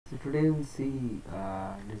So today we'll see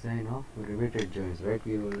design of riveted joints, right?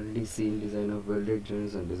 We've already seen design of welded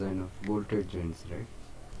joints and design of bolted joints, right?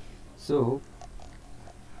 So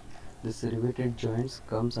this riveted joints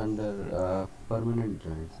comes under permanent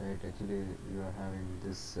joints, right? Actually, you are having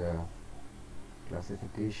this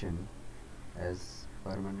classification as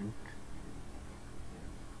permanent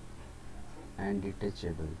and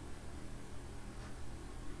detachable.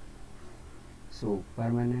 So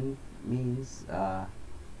permanent means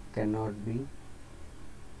cannot be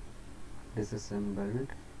disassembled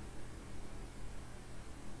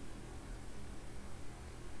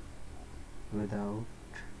without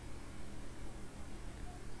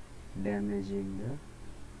damaging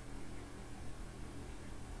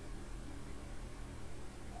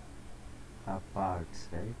the parts,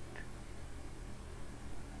 right,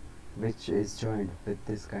 which is joined with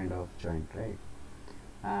this kind of joint, right?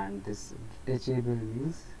 And this detachable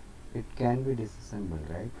means it can be disassembled,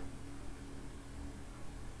 right?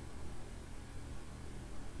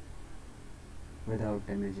 Without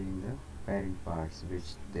damaging the parent parts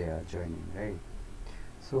which they are joining, right?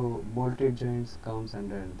 So bolted joints comes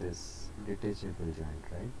under this detachable joint,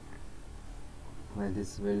 right? While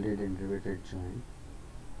this welded and riveted joint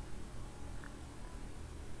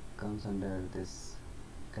comes under this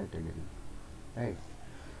category, right?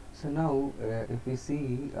 So now if we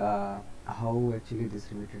see how actually these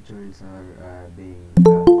riveted joints are being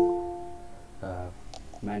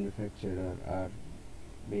manufactured or are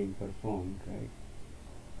being performed, right?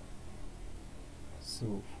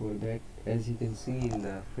 So for that, as you can see in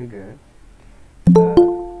the figure, you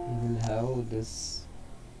will have this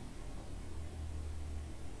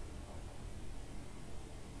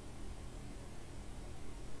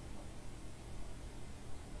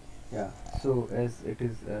so as it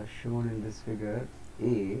is shown in this figure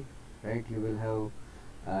A, right, you will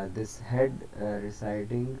have this head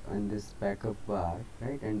residing on this backup bar,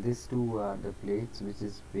 right, and these two are the plates which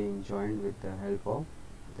is being joined with the help of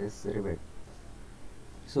this rivet.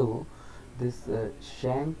 So this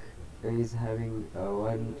shank is having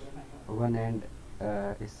one end,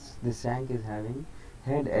 this shank is having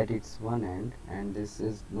head at its one end, and this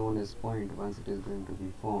is known as point once it is going to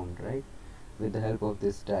be formed, right, with the help of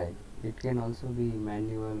this die. It can also be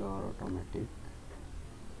manual or automatic,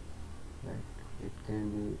 right? It can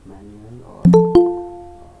be manual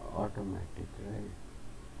or automatic, right?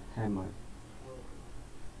 Hammer,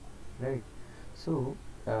 right? So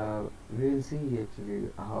we will see actually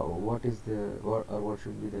what is the what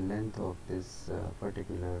should be the length of this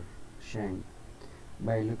particular shank.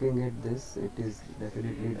 By looking at this, it is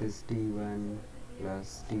definitely this T1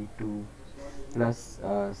 plus T2 plus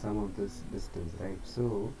some of this distance, right?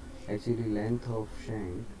 So actually length of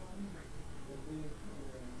shank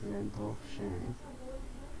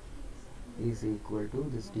is equal to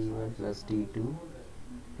this T1 plus T2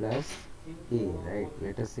 plus A, right?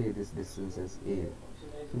 Let us say this distance as A.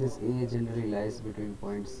 This A generally lies between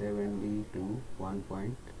 0.7D to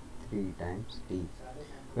 1.3 times T,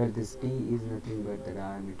 where this T is nothing but the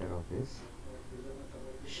diameter of this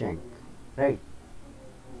shank, right?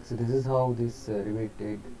 So this is how this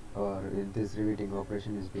this riveting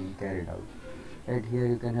operation is being carried out. Right here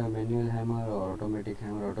you can have manual hammer or automatic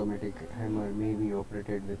hammer. Automatic hammer may be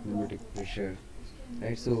operated with pneumatic pressure,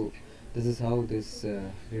 right? So this is how this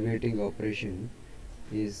riveting operation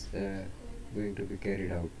is going to be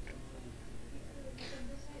carried out,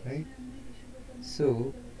 right?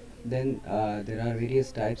 So then there are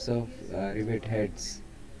various types of rivet heads,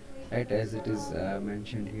 right, as it is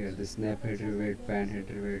mentioned here: the snap head rivet, pan head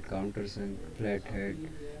rivet, countersunk, flat head,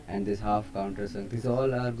 and this half countersunk. These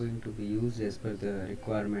all are going to be used as per the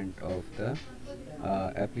requirement of the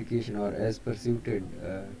application, or as per suited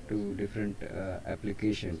to different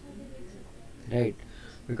application, right?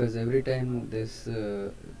 Because every time this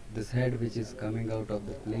head which is coming out of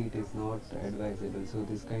the plate is not advisable, so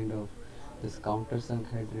this countersunk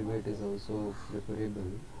head rivet is also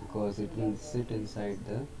preferable, because it will sit inside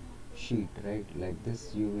the sheet, right? Like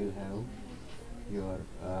this you will have your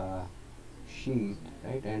sheet,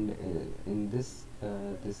 right, and in this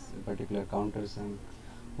particular countersunk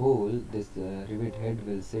hole, this rivet head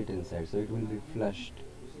will sit inside, so it will be flushed,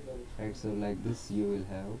 right? So like this you will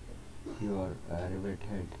have your rivet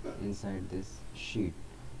head inside this sheet,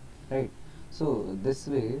 right? So this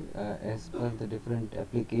way, as per the different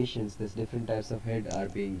applications, these different types of head are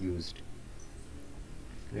being used,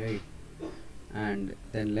 right? And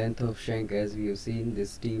then length of shank, as we have seen,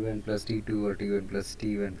 this T1 plus T2 or T1 plus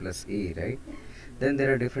T1 plus A, right? Then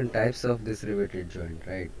there are different types of this riveted joint,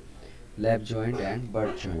 right? lap joint and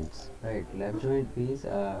butt joints, right? Lap joint means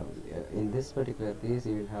in this particular case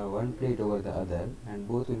you will have one plate over the other, and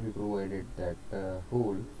both will be provided that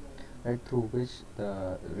hole, right, through which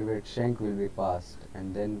the rivet shank will be passed,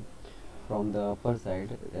 and then from the upper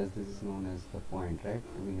side, as this is known as the point, right,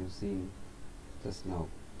 we have seen just now.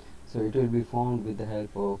 So it will be formed with the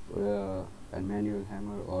help of a manual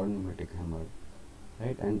hammer or pneumatic hammer,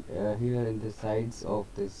 right? And here in the sides of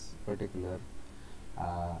this particular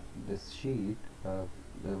uh, this sheet,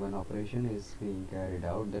 the one operation is being carried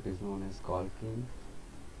out that is known as caulking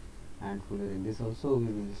and fullering. This also we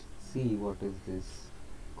will see what is this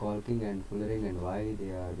caulking and fullering and why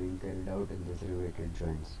they are being carried out in these riveted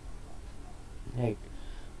joints, right?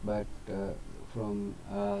 But from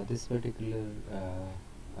this particular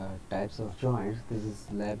types of joints, this is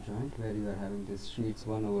lap joint where you are having these sheets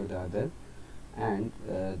one over the other, and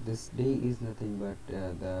this D is nothing but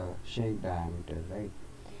the shank diameter, right?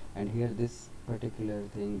 And here this particular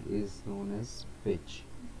thing is known as pitch.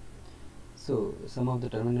 So some of the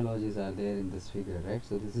terminologies are there in this figure, right?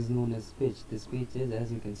 So this is known as pitch. This pitch is,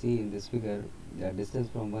 as you can see in this figure, the distance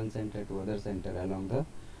from one center to other center along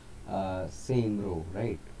the same row,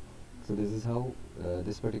 right? So this is how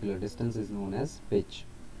this particular distance is known as pitch.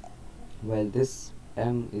 While this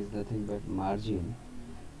M is nothing but margin.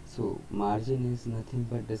 So margin is nothing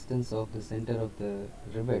but distance of the center of the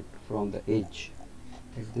rivet from the edge.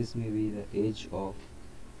 If this may be the edge of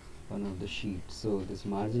one of the sheets, so this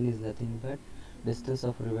margin is nothing but distance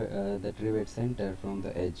of that rivet center from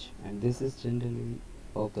the edge, and this is generally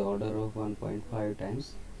of the order of 1.5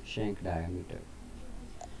 times shank diameter,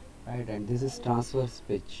 right? And this is transverse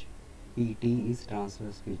pitch. PT is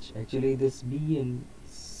transverse pitch. Actually this B and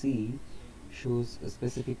C shows a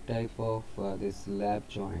specific type of this lap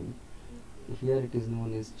joint. Here it is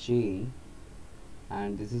known as chain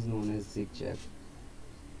and this is known as zigzag,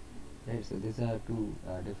 right? So these are two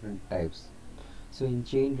different types. So in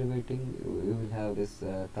chain riveting you will have this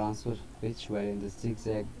transverse pitch, while in the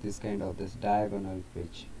zigzag this kind of this diagonal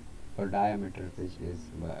pitch or diameter pitch is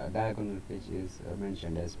diagonal pitch is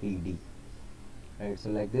mentioned as PD, right? So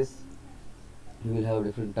like this you will have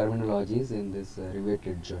different terminologies in this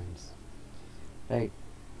riveted joints, right?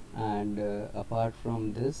 And apart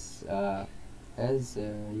from this, as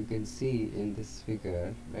you can see in this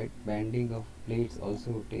figure, right, bending of plates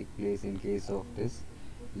also take place in case of this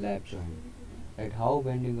lap joint, right? How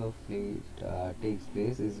bending of plate takes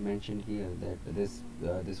place is mentioned here, that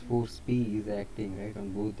this force P is acting right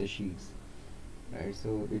on both the sheets, right?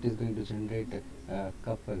 So it is going to generate a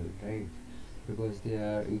couple, right, because they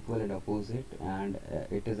are equal and opposite, and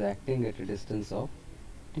it is acting at a distance of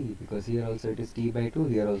t, because here also it is t by 2,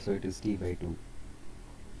 here also it is t by 2.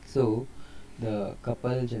 So the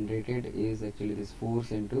couple generated is actually this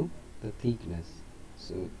force into the thickness,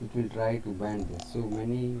 so it will try to bend this. So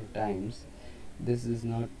many times this is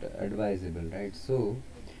not advisable, right? So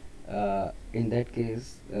in that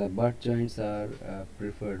case butt joints are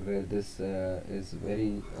preferred, where this is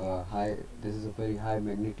very high, this is a very high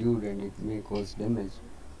magnitude and it may cause damage,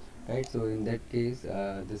 right? So in that case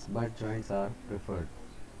this butt joints are preferred.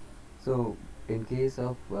 So in case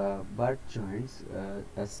of butt joints,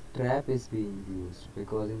 a strap is being used,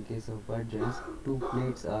 because in case of butt joints two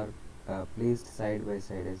plates are placed side by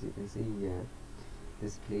side, as you can see here.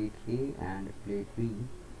 This plate A and plate B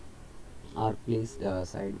are placed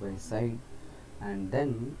side by side, and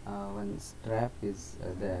then one strap is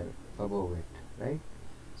there above it, right?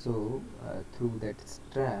 So through that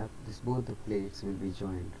strap this both the plates will be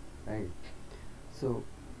joined, right? So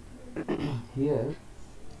here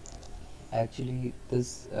actually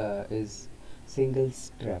this is single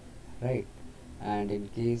strap, right? And in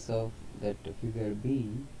case of that figure B,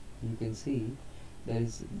 you can see there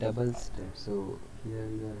is double strap. So here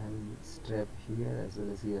you are having strap here as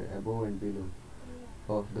well as here, above and below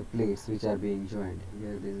of the plates which are being joined.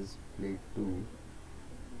 Here this is plate 2,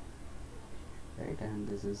 right, and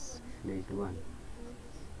this is plate 1,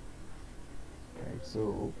 right?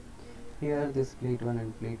 So here this plate 1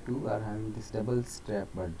 and plate 2 are having this double strap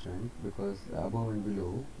butt joint, because above and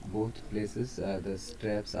below both places the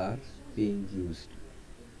straps are being used,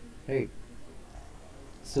 right?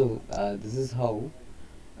 So this is how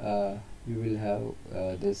you will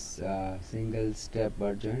have this single step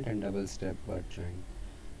butt joint and double step butt joint.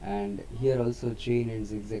 And here also chain and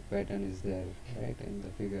zigzag pattern is there, right, in the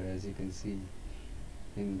figure, as you can see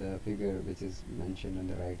in the figure which is mentioned on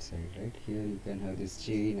the right side, right? Here you can have this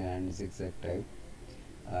chain and zigzag type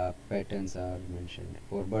patterns are mentioned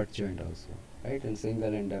for butt joint also, right? And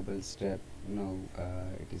single and double step, now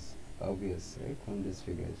it is obvious, right, from these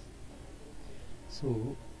figures.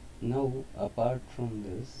 So now apart from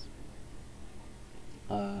this,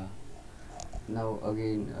 uh, now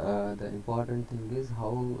again, the important thing is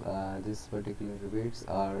how this particular rivets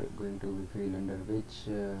are going to be feel under which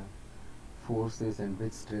forces and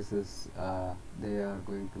which stresses they are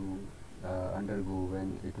going to undergo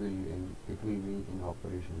when it will be in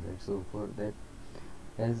operation, right? So for that,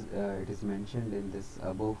 as it is mentioned in this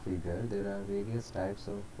above figure, there are various types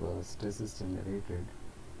of stresses generated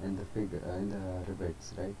in the figure in the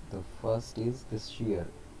rivets, right? The first is this shear.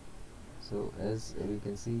 So as we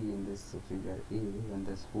can see in this figure A, when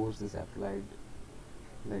this force is applied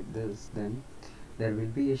like this, then there will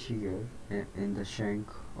be a shear in the shank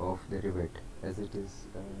of the rivet, as it is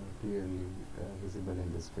clearly visible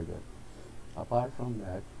in this figure. Apart from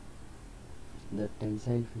that, the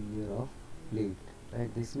tensile failure of plate,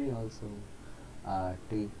 right? This may also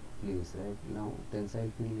take place, right? Now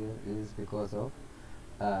tensile failure is because of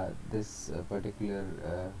this particular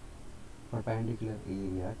perpendicular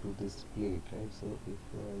area to this plate, right? So if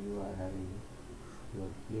you are having your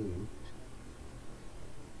plate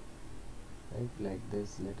right like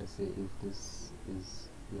this, let us say if this is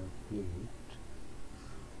your plate,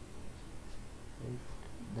 right,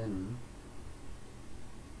 then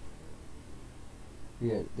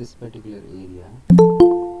here this particular area,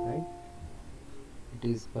 right, it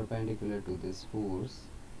is perpendicular to this force,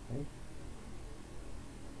 right?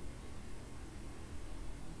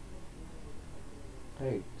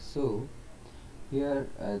 Right, so here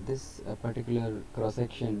this particular cross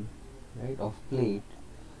section, right, of plate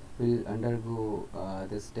will undergo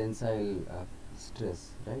this tensile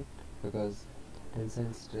stress, right? Because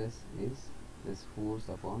tensile stress is this force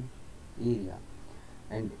upon area,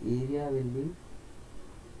 and area will be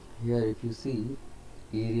here. If you see,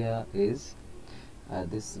 area is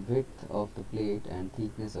this width of the plate and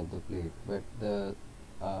thickness of the plate, but the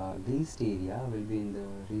least area will be in the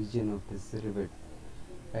region of this rivet,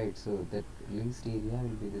 right? So that least area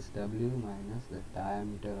will be this W minus the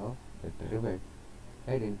diameter of that rivet,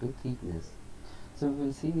 right, into thickness. So we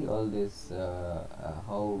will see all this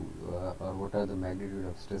how or what are the magnitude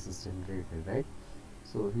of stresses generated, right?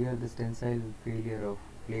 So here this tensile failure of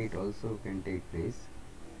plate also can take place,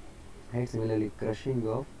 right? Similarly, crushing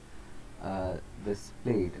of this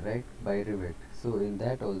plate, right, by rivet. So in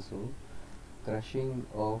that also, crushing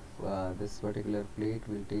of this particular plate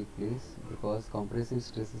will take place because compressive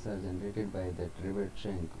stresses are generated by that rivet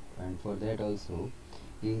shank, and for that also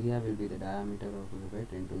area will be the diameter of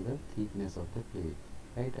rivet into the thickness of the plate,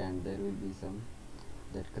 right? And there will be some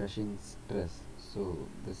that crushing stress. So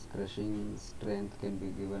this crushing strength can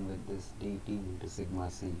be given with this dt into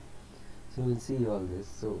sigma c. So we'll see all this.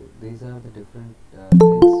 So these are the different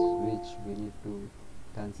things which we need to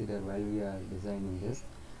consider while we are designing this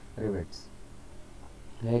rivets,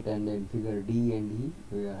 right? And in figure D and E,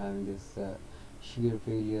 we are having this shear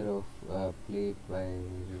failure of plate by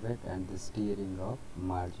rivet and the steering of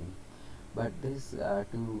margin. But these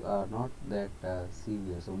two are not that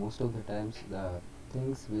severe. So most of the times, the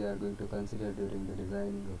things we are going to consider during the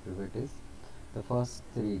designing of rivet is the first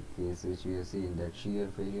three cases which we have seen, that shear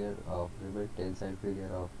failure of rivet, tensile failure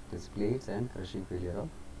of this plates, and crushing failure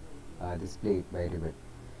of this plate by rivet.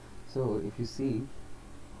 So if you see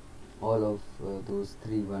all of those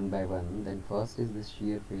three one by one, then first is the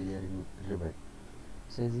shear failure in rivet.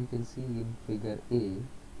 So as you can see in figure A,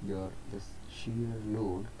 your this shear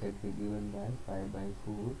load can be given by 5 by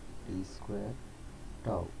 4 t square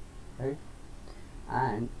tau, right?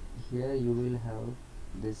 And here you will have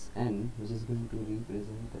this n, which is going to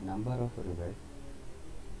represent the number of rivets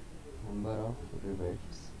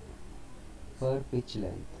per pitch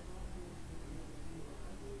length,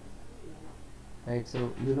 right?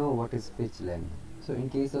 So you know what is pitch length. So in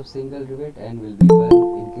case of single rivet, n will be 1.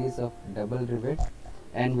 In case of double rivet,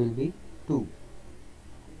 n will be 2,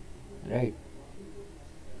 right?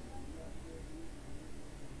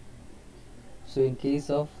 So in case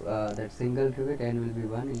of that single rivet, n will be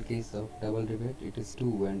 1. In case of double rivet, it is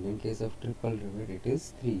 2, and in case of triple rivet, it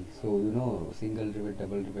is 3. So you know single rivet,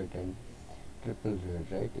 double rivet, and triple rivet,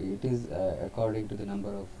 right? It is according to the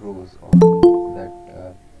number of rows on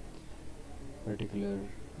that particular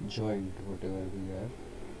joint, whatever we are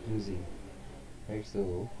using, right?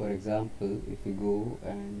 So for example, if we go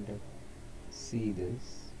and see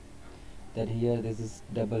this, that here this is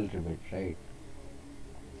double rivet, right?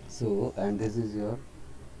 So, and this is your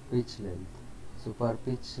pitch length. So per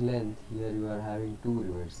pitch length, here you are having 2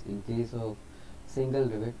 rivets. In case of single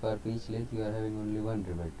rivet, per pitch length you are having only 1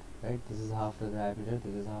 rivet, right? This is half the diameter,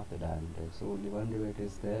 this is half the diameter, so only 1 rivet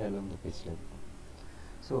is there along the pitch length.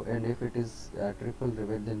 So, and if it is triple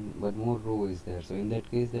rivet, then one more row is there, so in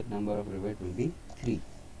that case that number of rivet will be 3.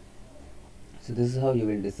 So this is how you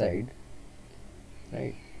will decide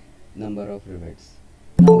right? Number of rivets.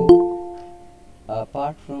 Now,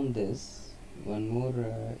 apart from this, one more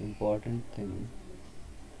important thing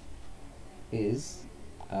is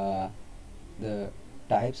uh, the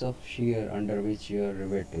types of shear under which your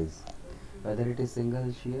rivet is, whether it is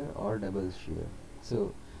single shear or double shear.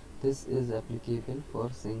 So this is applicable for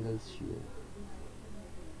single shear,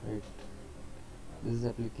 right? This is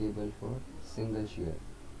applicable for single shear.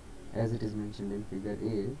 As it is mentioned in figure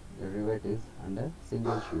A, the rivet is under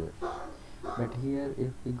single shear. But here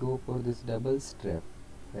if we go for this double strap,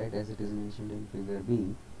 right, as it is mentioned in figure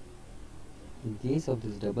B, in case of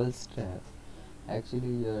this double strap,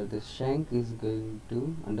 actually the shank is going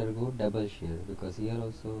to undergo double shear, because here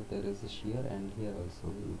also there is a shear and here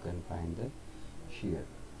also you can find the shear.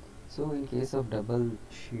 So in case of double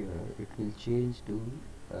shear, it will change to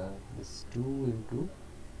this 2 into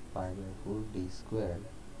pi by 4 d square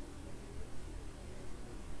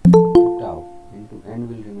to tau into n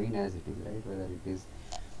will remain as it is, right, whether it is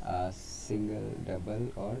single, double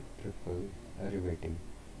or triple riveting,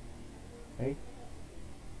 right?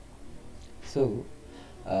 So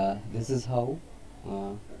this is how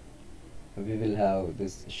we will have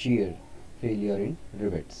this shear failure in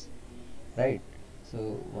rivets, right?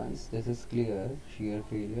 So once this is clear, shear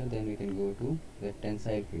failure, then we can go to the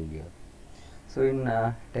tensile failure. So in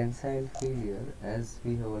tensile failure, as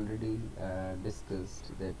we have already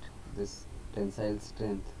discussed, that this tensile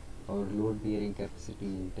strength or load bearing capacity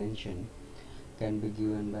in tension can be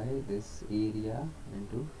given by this area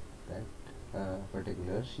into that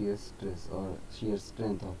particular shear stress or shear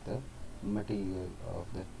strength of the material of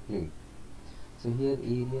the plate. So here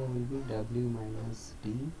area will be W minus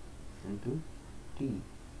T into T,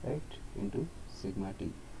 right, into sigma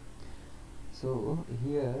T. So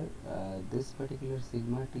here this particular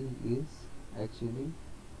sigma T is actually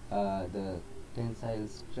the tensile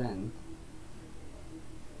strength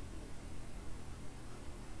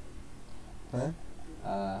per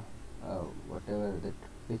whatever that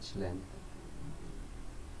pitch length.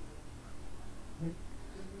 Right.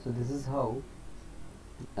 So this is how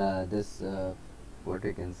this what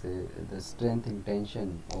I can say, the strength in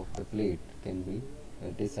tension of the plate can be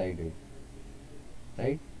decided,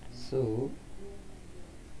 right? So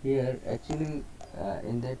here actually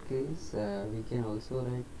in that case we can also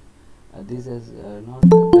write this as not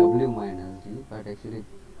W minus D but actually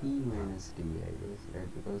P minus T, I guess,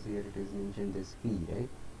 right, because here it is mentioned this P, right,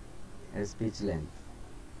 as pitch length.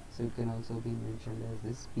 So it can also be mentioned as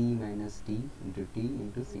this P minus T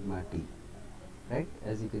into sigma T, right?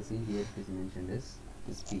 As you can see here it is mentioned as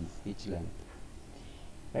this P, pitch length,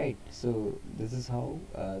 right? So this is how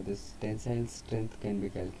this tensile strength can be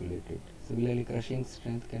calculated. Similarly, crushing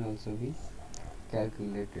strength can also be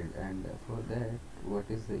calculated, and for that, what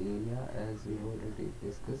is the area? As we already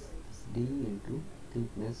discussed, this D into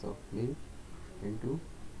thickness of plate into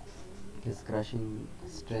this crushing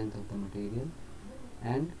strength of the material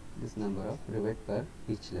and this number of rivet per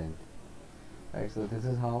pitch length, right? So this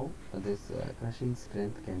is how this crushing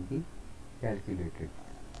strength can be calculated,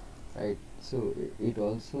 right? So it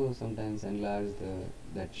also sometimes enlarge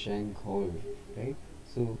that shank hole, right?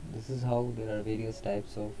 So this is how there are various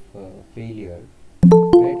types of failure,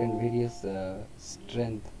 right, and various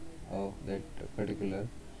strength of that particular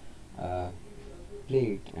uh,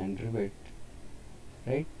 plate and rivet,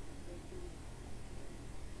 right?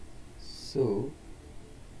 So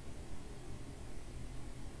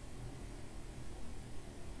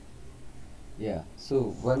yeah,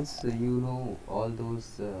 so once you know all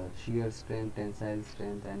those shear strength, tensile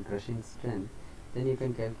strength and crushing strength, then you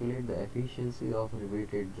can calculate the efficiency of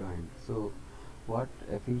riveted joint. So what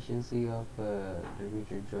efficiency of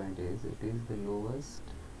riveted joint is? It is the lowest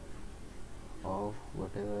of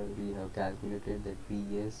whatever we have calculated, that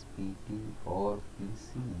PS, PT or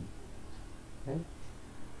PC,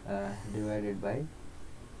 right, divided by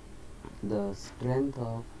the strength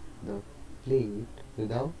of the plate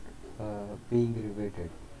without being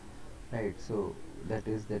riveted, right? So that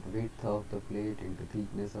is that width of the plate into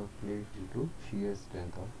thickness of plate into shear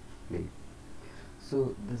strength of plate.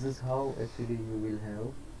 So this is how actually you will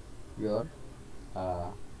have your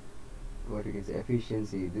uh, what it is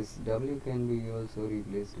efficiency. This W can be also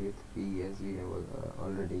replaced with P, as we have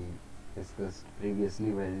already discussed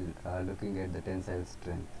previously while looking at the tensile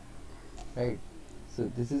strength, right? So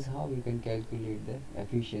this is how you can calculate the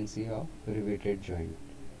efficiency of riveted joint,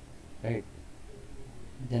 right?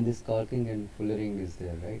 Then this caulking and fullering is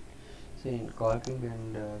there, right? So in caulking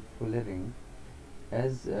and fullering,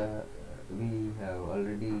 as we have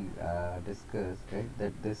already discussed, right,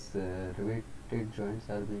 that this riveted joints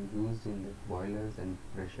are being used in the boilers and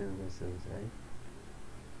pressure vessels, right?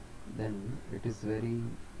 then it is very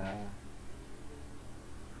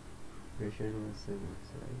pressure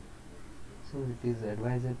vessels, right? So it is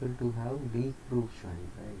advisable to have leak proof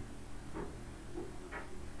joint, right?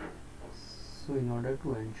 So in order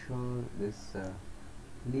to ensure this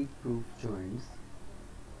leak proof joints,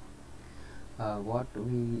 what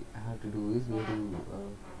we have to do is we have to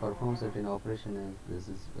perform certain operation as this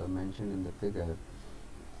is mentioned in the figure.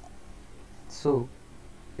 So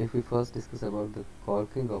if we first discuss about the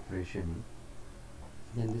caulking operation,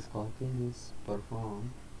 then this caulking is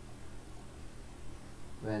performed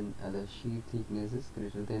when the sheet thickness is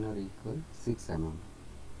greater than or equal 6 mm,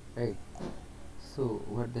 right? So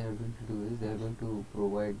what they are going to do is they are going to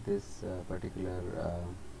provide this particular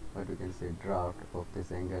what we can say draft of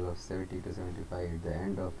this angle of 70 to 75 at the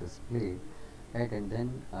end of this plate, right? And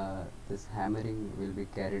then this hammering will be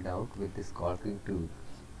carried out with this caulking tool.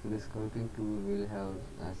 So this caulking tool will have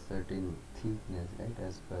a certain thickness, right,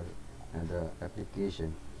 as per the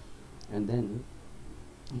application, and then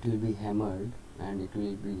it will be hammered, and it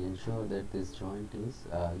will be ensure that this joint is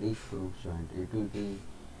leak proof joint. It will be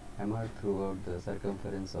hammered throughout the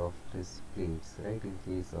circumference of these plates, right, in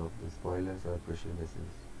case of the spoilers or pressure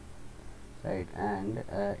vessels, right? And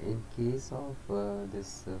in case of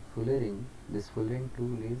this fullering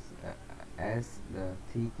tool is as the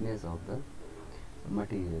thickness of the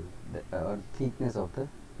material, or thickness of the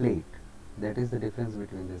plate. That is the difference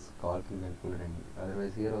between this caulking and fullering.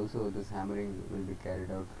 Otherwise here also this hammering will be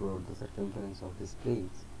carried out throughout the circumference of these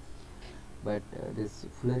plates, but this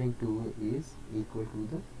fullering tool is equal to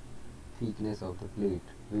the thickness of the plate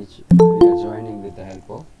which we are joining with the help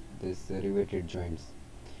of this riveted joints.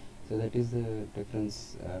 So that is the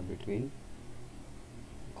difference between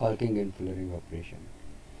caulking and fullering operation,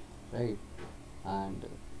 right? And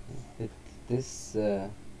with this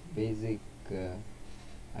basic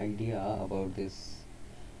idea about this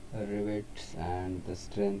rivets and the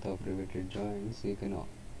strength of riveted joints, you can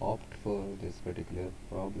opt for this particular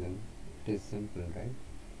problem. It is simple, right?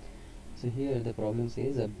 So here the problem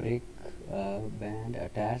says a brake band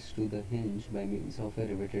attached to the hinge by means of a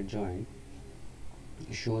riveted joint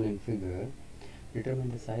shown in figure.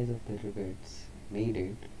 Determine the size of the rivets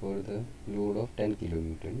needed for the load of 10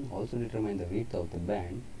 kN. Also determine the width of the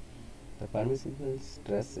band. The permissible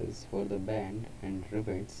stresses for the band and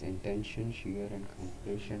rivets in tension, shear and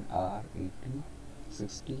compression are 80,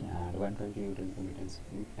 60 and 120 Newton per meter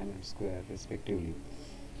mm square respectively.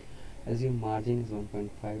 Assume margin is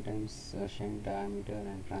 1.5 times shank diameter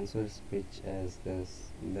and transverse pitch as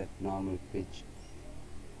that normal pitch,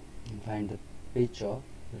 and find the pitch of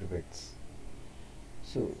rivets.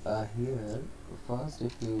 So here first,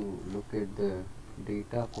 if you look at the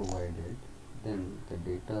data provided, then the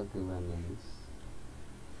data given is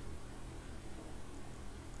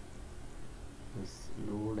this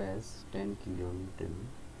load as 10 kilonewton,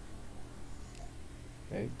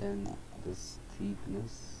 right? Then this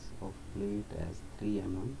thickness of plate as 3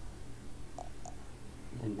 mm,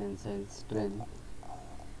 then tensile strength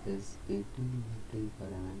is 18 Newton per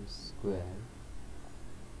mm square,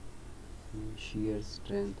 and shear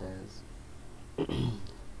strength as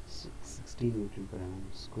 60 Newton per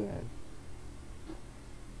mm square,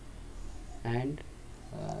 and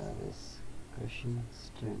this crushing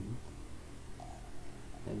strength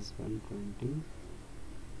is 120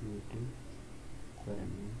 Newton per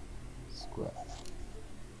mm square,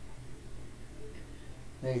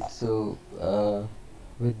 right? So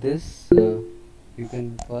with this you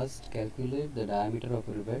can first calculate the diameter of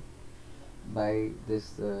a rivet by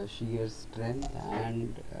this shear strength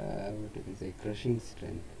and what you can say crushing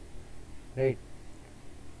strength, right?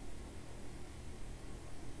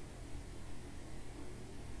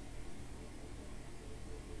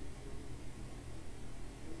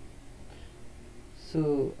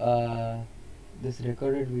 So this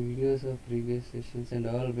recorded videos of previous sessions and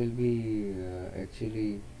all will be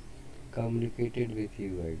actually communicated with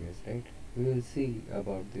you, I guess, right? We will see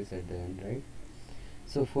about this at the end, right?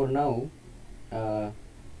 So for now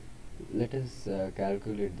let us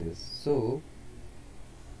calculate this. So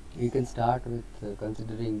you can start with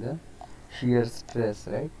considering the shear stress,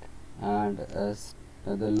 right? And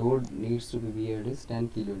the load needs to be beared is 10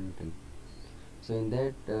 kilonewton. So in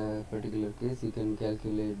that particular case you can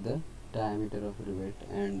calculate the diameter of rivet,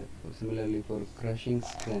 and similarly for crushing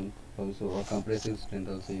strength also or compressive strength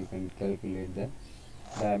also you can calculate the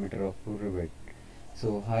diameter of rivet.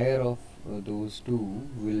 So higher of those two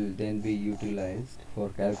will then be utilized for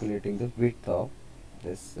calculating the width of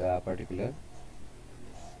this particular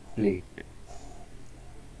plate,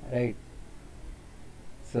 right?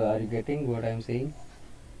 So are you getting what I am saying?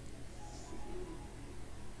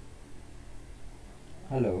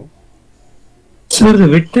 Hello. Sir, the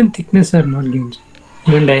width and thickness are not given, sir.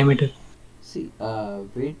 Even diameter. See,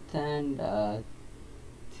 width and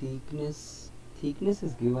thickness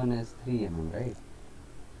is given as 3 mm, right?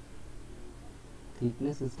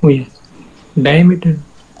 Thickness is Oh given. yes. Diameter.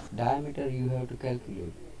 Diameter you have to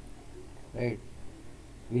calculate, right?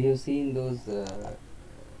 We have seen those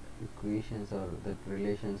equations or the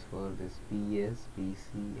relations for this PS,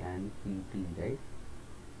 PC and PT, right?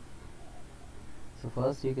 So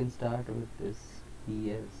first you can start with this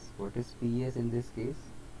PS. What is PS in this case?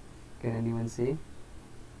 Can anyone say?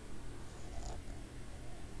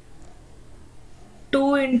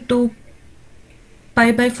 2 into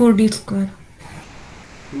pi by 4d square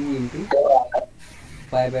 2 into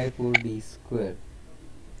pi by 4 d square.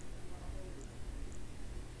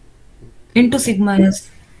 into Okay. sigma s.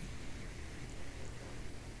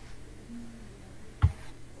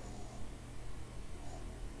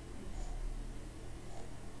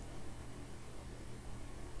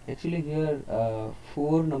 Actually here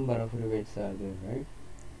four number of rivets are there, right?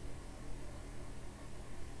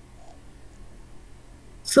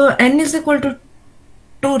 So n is equal to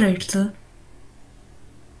 2, right, sir?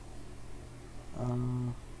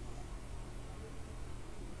 Uh,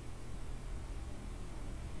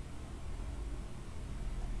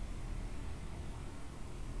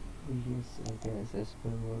 yes, I guess as per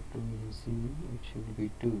what we see, it should be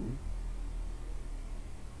 2.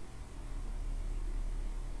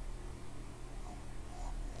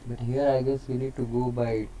 But here I guess we need to go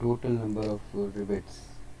by total number of rivets,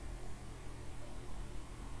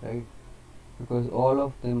 right? Because all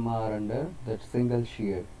of them are under that single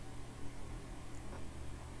shear,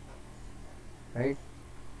 right?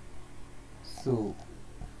 So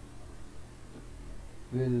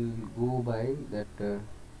we'll go by that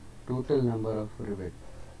total number of rivet.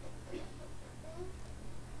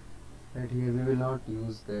 Right here we will not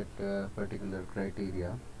use that particular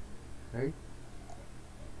criteria, right?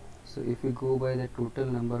 So if we go by the total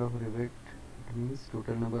number of rivet, it means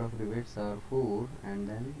total number of rivets are 4 and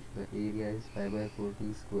then the area is pi by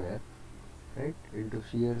 4t square, right, into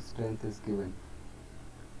shear strength is given.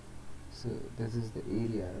 So this is the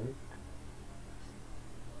area, right?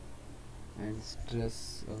 And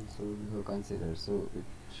stress also we have considered, so it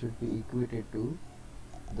should be equated to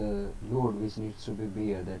the load which needs to be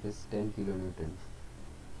bear, that is 10 kilonewton.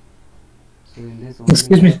 So in this only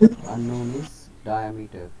Excuse me, the sir. unknown is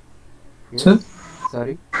diameter. Sir, Yes,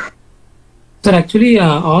 sorry. sir, actually,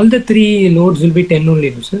 all the three loads will be 10 only,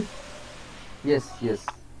 no, sir. Yes, yes,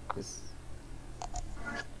 yes.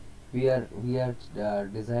 We are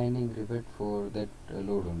designing rivet for that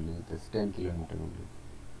load only, this 10 kilonewton only.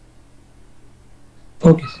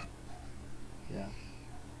 Okay, sir. Yeah.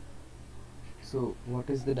 So what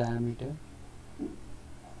is the diameter?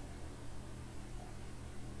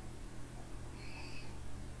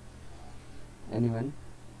 Anyone?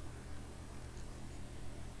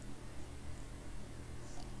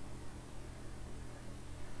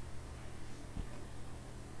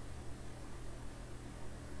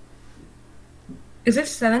 Is it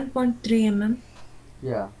 7.3 mm?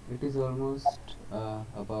 Yeah, it is almost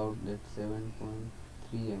about that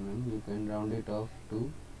 7.3 mm. You can round it off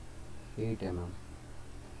to 8 mm.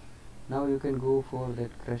 Now you can go for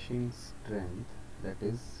that crushing strength, that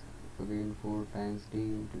is again 4 times d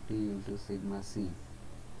into t into sigma c.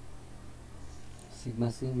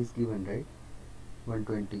 Sigma c is given, right?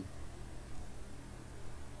 120,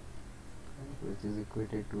 which is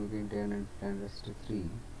equated to again 10 and 10 raised to 3.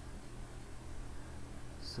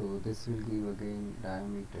 So this will give again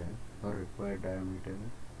diameter or required diameter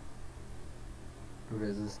to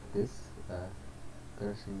resist this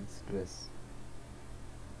crushing stress.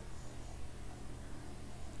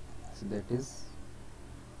 So that is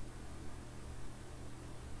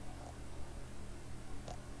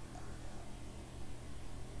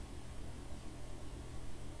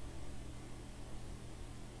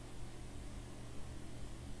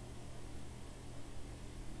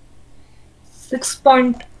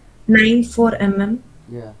 6.94 mm.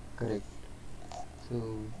 yeah, correct. So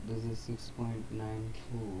this is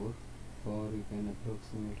 6.94, or you can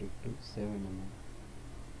approximate it to 7 mm.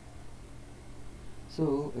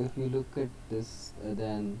 So if you look at this,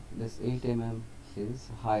 then this 8 mm is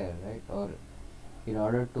higher, right? Or in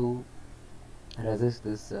order to resist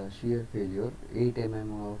this shear failure, 8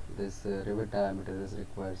 mm of this rivet diameter is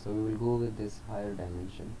required. So we will go with this higher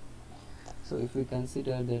dimension. So if we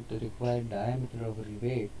consider that the required diameter of a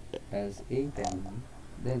rivet as 8 mm,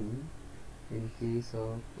 then in case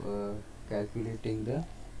of calculating the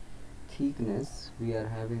thickness, we are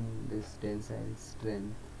having this tensile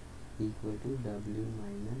strength equal to W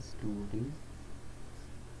minus 2D,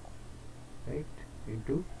 right?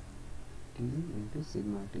 into T into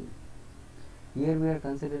sigma T. Here we are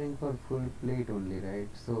considering for full plate only, right?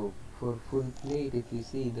 So for full plate, if you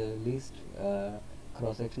see, the least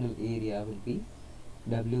cross-sectional area will be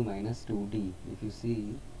W minus 2D. If you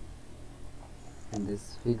see in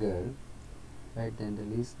this figure, right, then the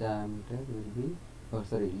least diameter will be, or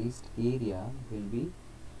sorry, least area will be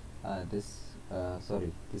this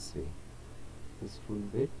way, this full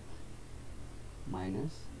width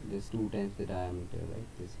minus this 2 times the diameter, right,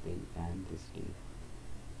 this D and this D.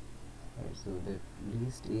 Right, so the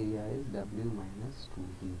least area is W minus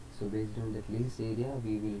 2D. So based on that least area,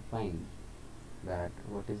 we will find that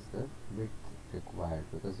what is the width required,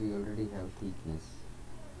 because we already have thickness.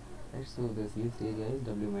 Right, so this least area is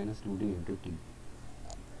W minus 2D into T.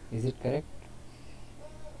 Is it correct?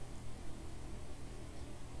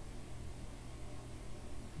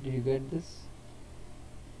 Did you get this?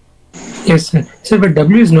 Yes, sir. Sir, but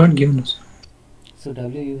W is not given us. So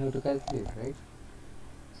W you have to calculate, right?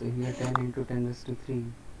 So here 10 into 10 raised to 3.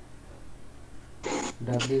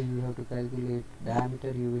 W you have to calculate.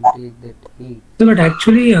 Diameter you will take that 8. So, but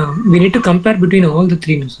actually, we need to compare between all the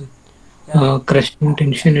three, no, sir. Yeah, Crushing,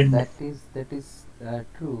 tension, and that is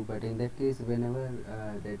true. But in that case, whenever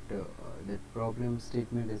that problem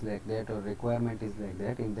statement is like that, or requirement is like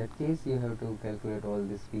that, in that case you have to calculate all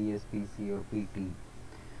this PS, PC, or PT.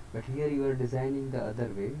 But here you are designing the other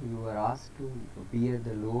way. You are asked to bear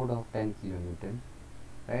the load of 10 kilonewton,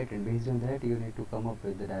 right? And based on that, you need to come up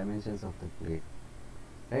with the dimensions of the plate,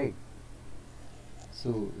 right? So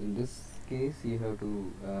in this case, you have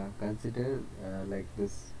to consider like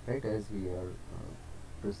this, right? As we are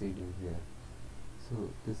proceeding here. So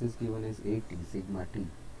this is given as 80 sigma T,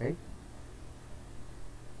 right?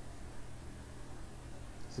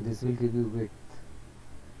 So this will give you width.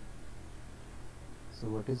 So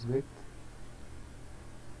what is width?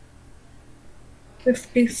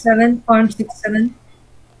 57.67.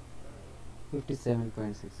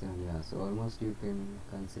 57.67, yeah. So almost you can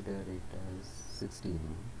consider it as 16.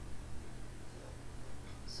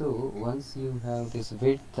 So once you have this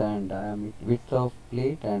width and width of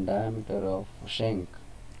plate and diameter of shank,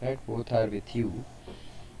 right, both are with you,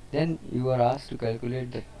 then you are asked to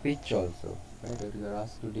calculate the pitch also, right? Or you are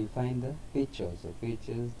asked to define the pitch also. Pitch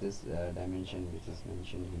is this dimension which is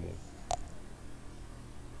mentioned here,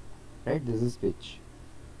 right? This is pitch.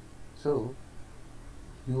 So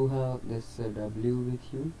you have this W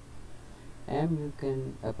with you. M you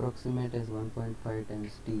can approximate as 1.5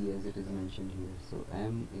 times T, as it is mentioned here. So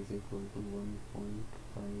M is equal to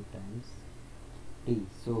 1.5 times T.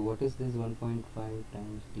 So what is this 1.5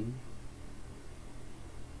 times T?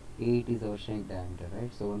 8 is our shank diameter,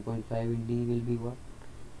 right? So 1.5 in D will be what?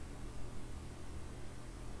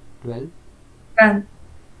 12? 12.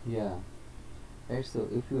 Yeah. Right, so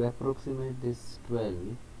if you approximate this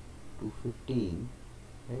 12 to 15,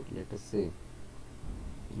 right, let us say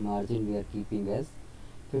margin we are keeping as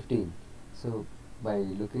 15. So by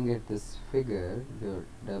looking at this figure, your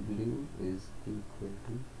W is equal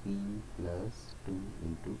to P plus 2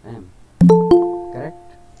 into M.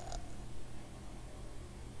 Correct?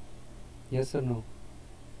 Yes or no?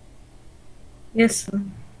 Yes, sir.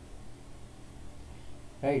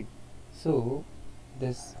 Right. So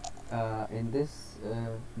this in this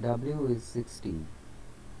W is 16,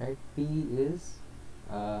 right? P is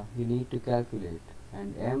you need to calculate,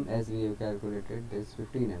 and M, as we have calculated, is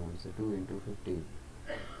 15 mm, so 2 into 15.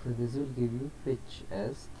 So this will give you pitch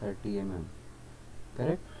as 30 mm.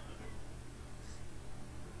 Correct?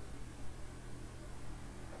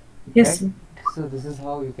 Yes, Right? sir. So this is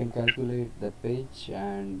how you can calculate the pitch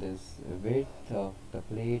and this width of the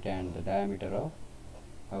plate and the diameter of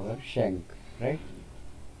our shank, right?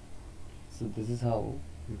 So this is how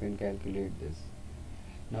you can calculate this.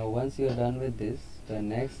 Now once you are done with this, the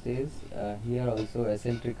next is here also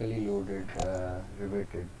eccentrically loaded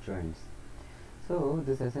riveted joints. So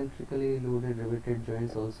this eccentrically loaded riveted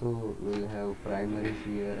joints also will have primary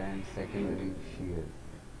shear and secondary shear,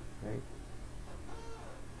 right?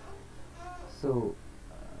 So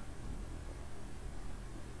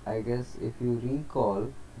I guess if you recall,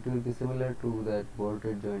 it will be similar to that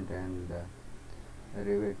bolted joint and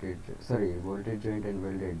bolted joint and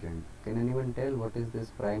welded joint. Can anyone tell what is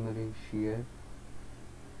this primary shear?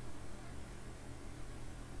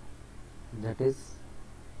 That is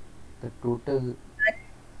the total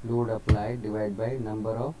load applied divided by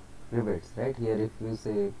number of rivets, right? Here if you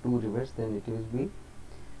say 2 rivets, then it will be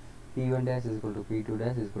P1 dash is equal to P2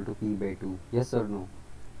 dash is equal to P by 2. Yes or no?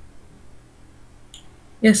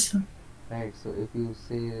 Yes, sir. Right, so if you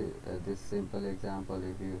say this simple example,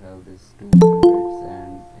 if you have this 2 rivets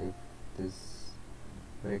and if this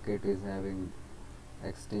bracket is having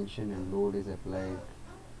extension and load is applied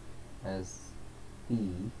as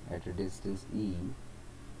P at a distance E,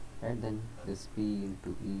 right, then this P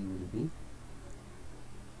into E will be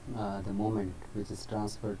the moment which is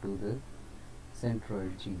transferred to the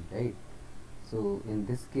centroid G, right. So in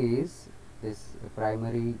this case, this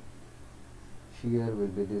primary shear will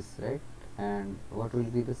be this, right, and what will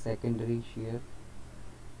be the secondary shear?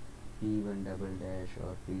 P1 double dash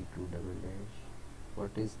or P2 double dash.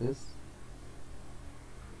 What is this?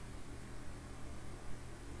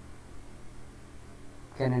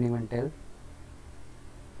 Can anyone tell?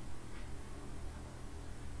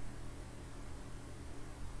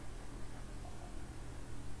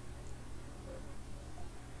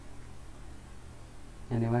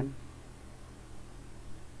 Anyone?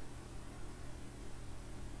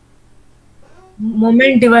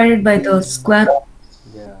 Moment divided by the square.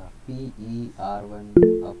 Yeah, PE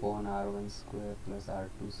R1 upon R1 square plus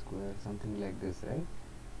R2 square, something like this, right?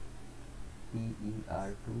 PE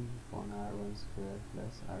R2 upon R1 square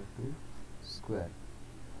plus R2 square,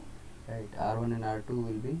 right. R1 and R2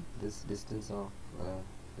 will be this distance of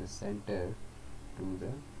the center to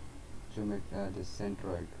the this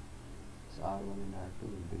centroid. So R1 and R2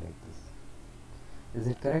 will be like this. Is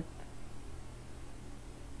it correct?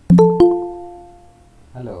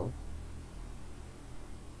 Hello.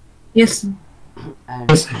 Yes. and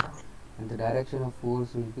Yes. and the direction of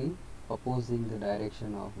force will be opposing the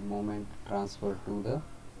direction of moment transferred to the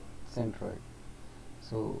centroid.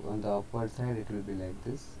 So on the upward side it will be like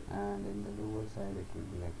this, and in the lower side it will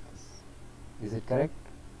be like this. Is it correct?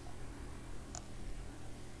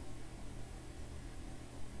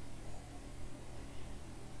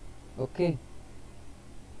 Okay.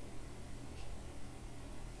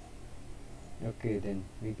 Okay, then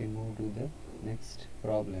we can move to the next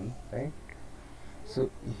problem, right?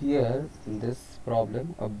 So here in this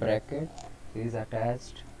problem, a bracket is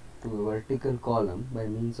attached to a vertical column by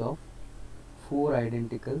means of 4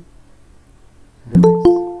 identical rivets,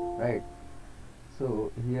 right.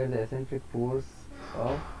 So here the eccentric force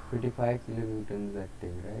of 25 kilonewton is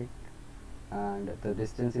acting, right, and the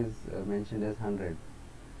distance is mentioned as 100.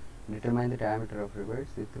 Determine the diameter of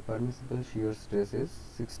rivets if the permissible shear stress is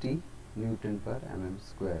 60 Newton per mm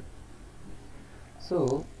square.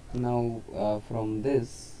 So now from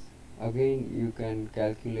this again you can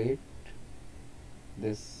calculate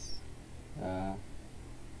this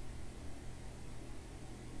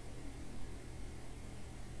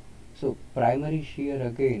so primary shear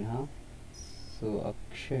again, so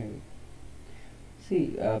Akshay,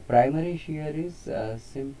 see primary shear is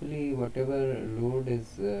simply whatever load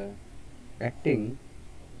is acting,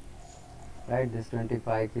 right, this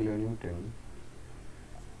 25 kilonewton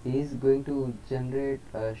is going to generate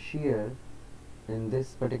a shear in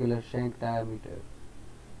this particular shank diameter,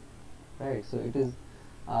 right. So it is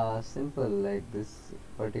simple, like this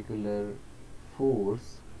particular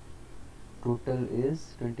force total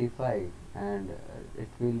is 25, and it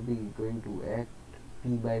will be going to act P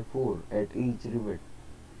by 4 at each rivet.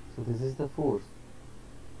 So this is the force,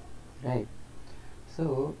 right.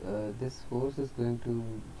 So this force is going to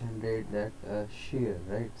generate that shear,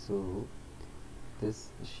 right. So this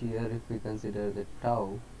shear, if we consider the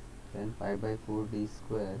tau, then pi by 4 d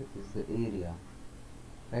square is the area,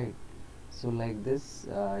 right. So like this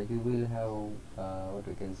you will have what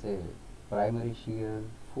we can say primary shear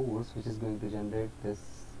force which is going to generate this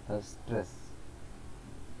stress.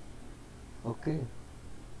 Okay,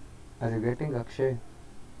 are you getting, Akshay?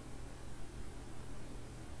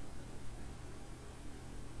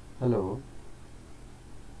 Hello.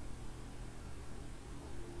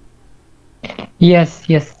 Yes,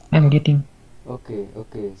 yes, I'm getting. Okay,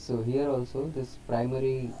 okay, so here also this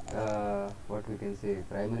primary what we can say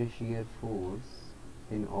primary shear force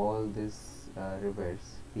in all these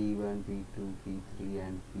rivets P1, P2, P3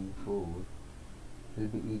 and P4 will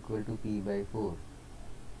be equal to P by 4.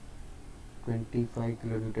 25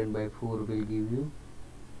 kilonewton by 4 will give you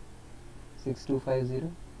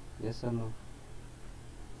 6250. Yes or no?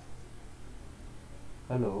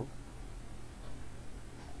 Hello.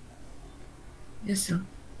 Yes, sir.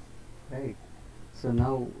 Right. So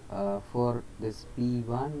now for this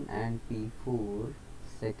P1 and P4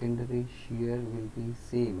 secondary shear will be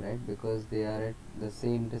same, right, because they are at the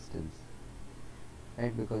same distance,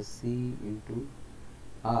 right, because C into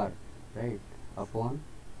R, right, upon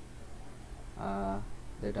that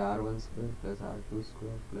R1 square plus R2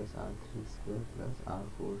 square plus R3 square plus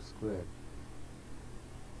R4 square.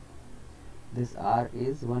 This R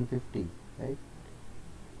is 150, right,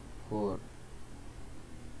 for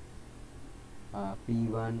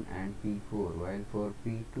P1 and P4, while for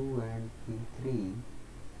P2 and P3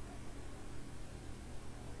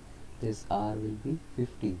 this R will be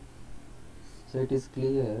 50. So it is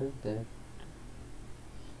clear that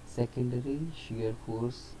secondary shear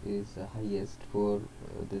force is highest for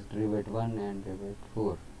this rivet 1 and rivet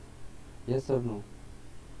 4. Yes or no?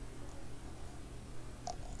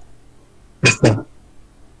 Yes, sir.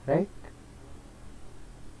 Right?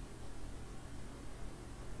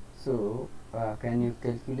 So can you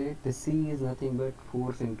calculate? The C is nothing but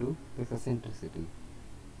force into this eccentricity.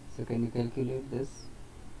 So can you calculate this?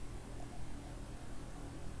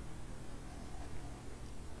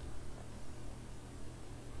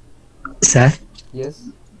 Sir, Yes.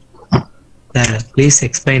 sir, please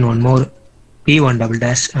explain one more P1 double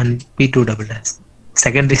dash and P2 double dash.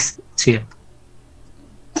 Secondary shear.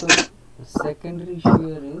 So secondary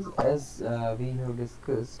shear is, as we have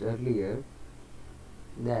discussed earlier,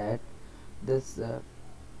 that this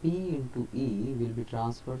P into E will be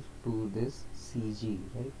transferred to this CG,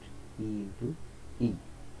 right? P into E.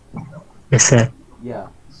 Yes, sir. Yeah.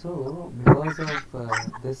 So because of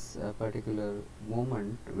this particular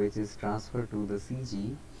moment which is transferred to the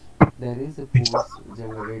CG, there is a force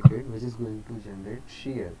generated which is going to generate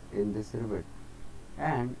shear in this rivet,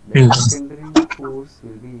 and the Mm. secondary force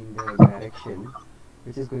will be in the direction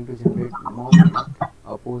which is going to generate moment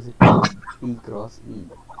opposite to P cross E.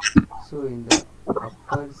 So in the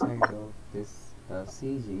upper side of this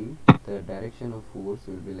CG, the direction of force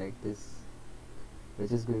will be like this,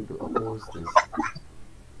 which is going to oppose this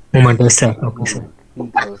Moment, yes, sir. Okay, sir. moment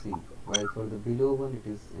P cross E, while for the below one it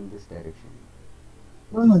is in this direction,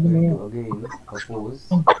 which is going to again oppose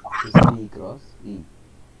this P cross E,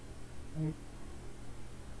 right?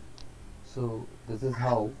 So this is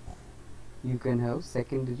how you can have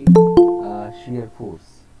secondary shear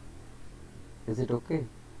force. Is it okay?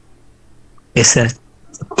 Yes, sir.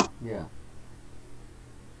 Yeah.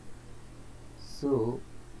 So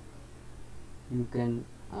you can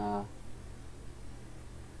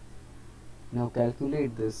now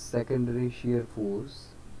calculate this secondary shear force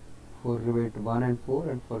for rivet 1 and 4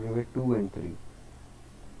 and for rivet 2 and 3.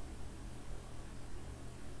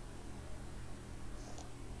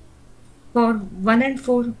 For 1 and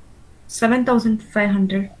 4,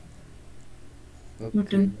 7,500 Okay,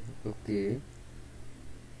 Newton. okay.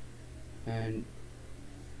 And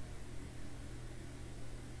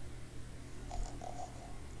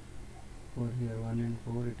for here 1 and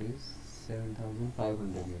 4 it is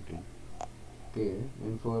 7,500 Newton. Okay,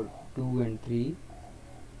 and for 2 and 3,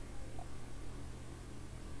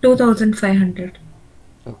 2,500.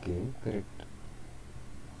 okay, correct.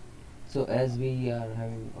 So as we are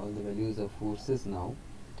having all the values of forces now,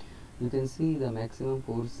 you can see the maximum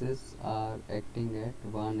forces are acting at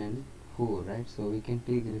 1 and 4, right? So we can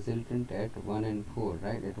take resultant at 1 and 4,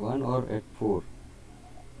 right? At 1 or at 4,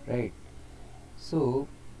 right? So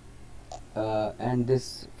and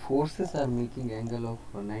this forces are making angle of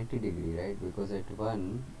 90 degree, right? Because at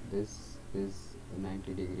 1 this is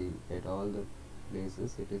 90 degree, at all the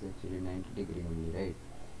places it is actually 90 degree only, right?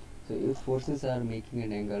 So if forces are making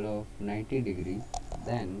an angle of 90 degree,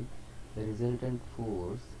 then the resultant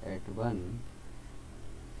force at 1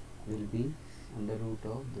 will be under root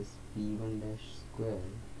of this P1 dash square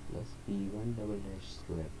plus P1 double dash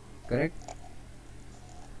square. Correct?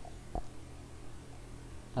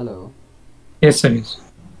 Hello. Yes, sir. Yes.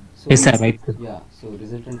 So Yes, sir. Right. yeah, so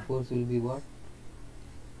resultant force will be what?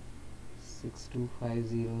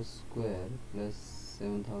 6250 square plus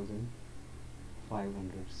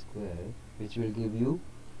 7500 square, which will give you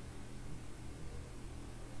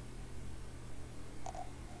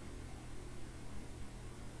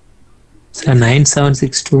Sir,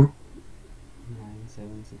 9762.81.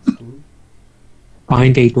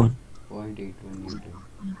 9762.81 Newton.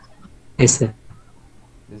 Yes, sir.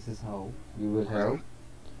 This is how you will have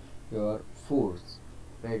your force,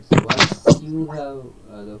 right? So once you have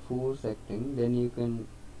the force acting, then you can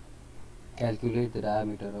calculate the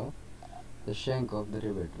diameter of the shank of the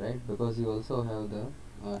rivet, right? Because you also have the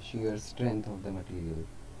shear strength of the material,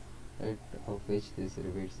 right, of which these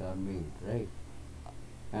rivets are made, right?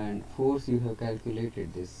 And force, you have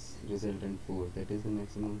calculated this resultant force, that is the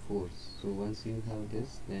maximum force. So once you have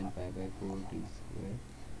this, then pi by 4 d square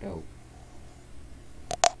tau.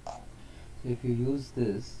 So if you use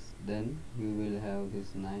this, then you will have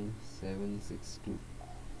this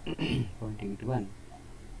 9762.81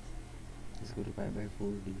 is equal to pi by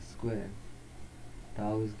 4 d square.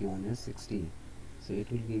 Tau is given as 16. So it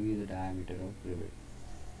will give you the diameter of rivet.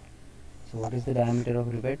 So what is the diameter of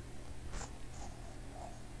rivet?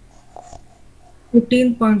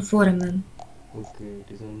 15.4 mm. Okay, it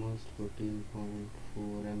is almost 14.4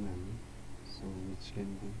 mm. So which can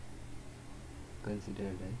be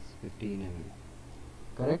considered as 15 mm.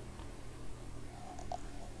 Correct?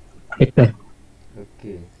 Yes, sir.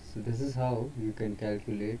 Okay, so this is how you can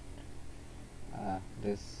calculate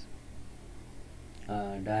this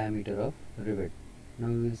diameter of rivet. Now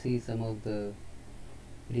we will see some of the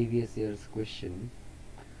previous year's question.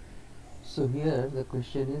 So here the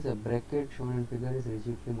question is, a bracket shown in figure is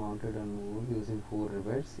rigidly mounted on wood using 4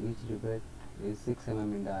 rivets. Each rivet is 6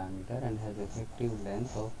 mm in diameter and has effective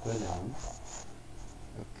length of 12 mm.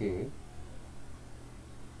 Okay,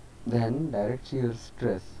 then direct shear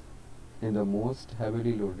stress in the most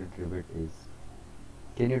heavily loaded rivet is.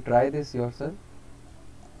 Can you try this yourself?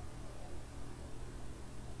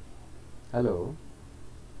 Hello?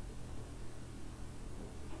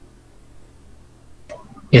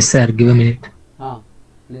 Yes, sir. Give a minute.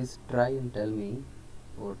 Please try and tell me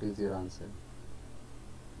what is your answer.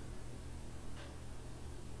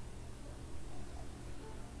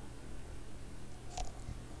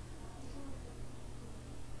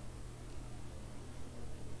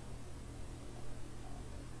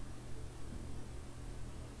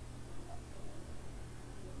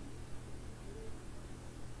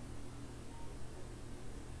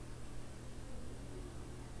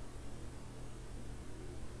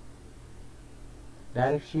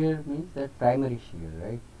 Direct shear means that primary shear,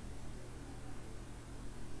 right?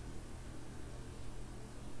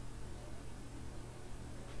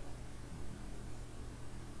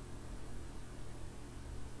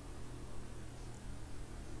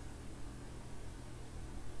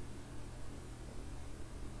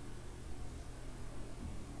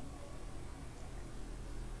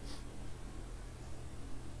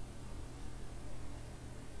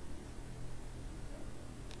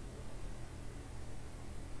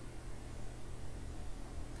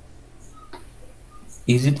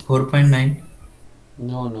 Is it 4.9?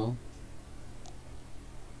 No, no.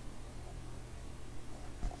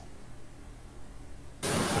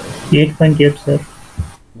 Eight point eight, sir.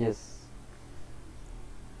 Yes.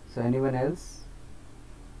 So anyone else?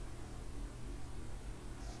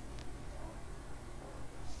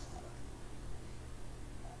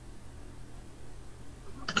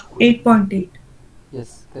 Eight point eight.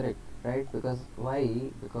 Yes, correct. Right? Because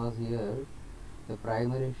why? Because here the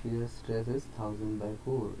primary shear stress is 1000 by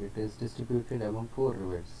 4. It is distributed among 4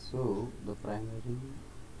 rivets. So the primary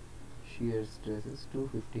shear stress is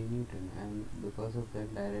 250 Newton, and because of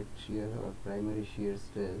that, direct shear or primary shear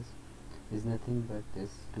stress is nothing but this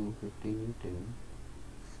 250 Newton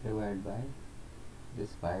divided by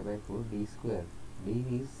this pi by 4 d square. D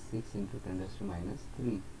is 6 into 10 raised to minus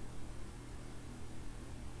 3.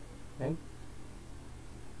 Right?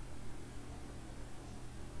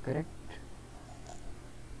 Correct.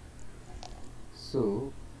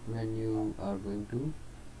 So when you are going to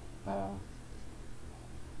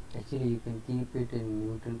actually you can keep it in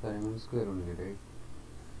Newton per mm square only, right?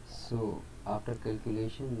 So after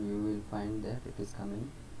calculation you will find that it is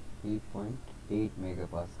coming 8.8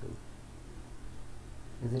 megapascal.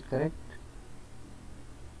 Is it correct?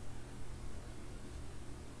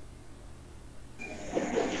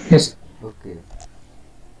 Yes. Okay.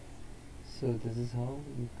 So this is how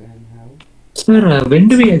you can have. Sir, when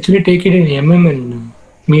do we actually take it in mm and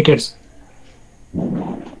meters?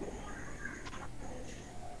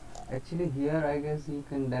 Actually here I guess you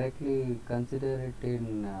can directly consider it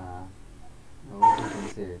in what you can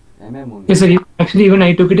say mm only. Yes, sir. Actually, even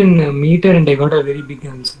I took it in meter and I got a very big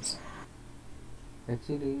answers.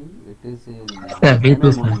 Actually it is in Me too,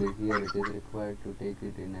 mm sir. only. Here it is required to take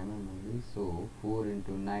it in mm only. So 4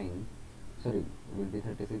 into 9, sorry, will be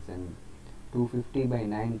 36, and 250 by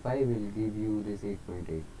 9 pi will give you this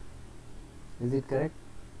 8.8. Is it correct?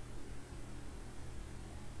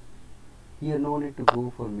 Here no need to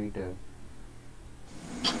go for meter.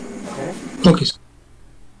 Correct? Okay, sir.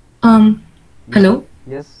 Yes. Hello,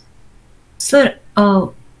 Yes. sir.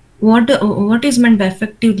 What is meant by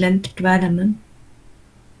effective length 12 mm?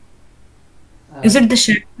 Is it the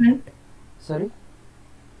shank length? Sorry.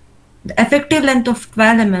 The effective length of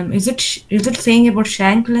 12 mm. Is it saying about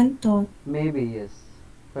shank length or? Maybe yes.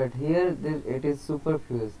 But here it is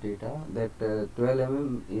superfluous data that 12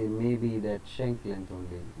 mm may be that shank length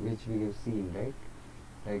only, which we have seen, right?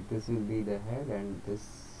 Like this will be the head and this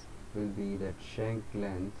will be that shank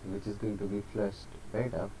length, which is going to be flushed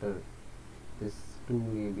right after this two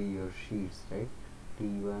may be your sheets, right?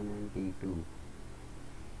 T1 and T2.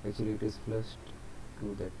 Actually it is flushed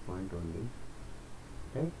to that point only,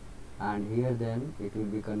 right? And here then it will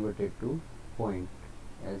be converted to point,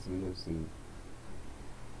 as we have seen.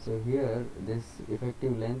 So here this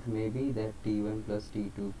effective length may be that T1 plus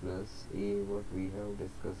T2 plus A, what we have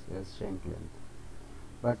discussed as shank length.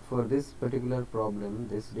 But for this particular problem,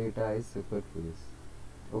 this data is superfluous.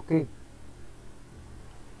 Okay.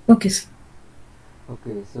 Okay, sir.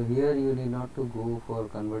 Okay, so here you need not to go for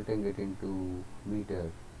converting it into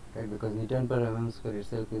meter, right? Because Newton per mm square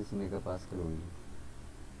itself is megapascal only.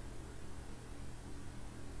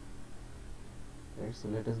 Right, so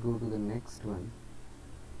let us go to the next one.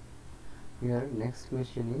 Here, next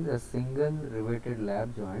question is a single riveted lap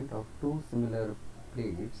joint of two similar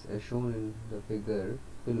plates as shown in the figure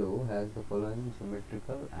below has the following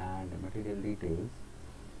geometrical and material details.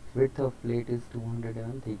 Width of plate is 200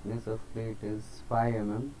 mm, thickness of plate is 5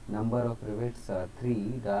 mm, number of rivets are 3,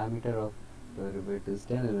 diameter of the rivet is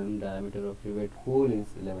 10 mm, diameter of rivet hole is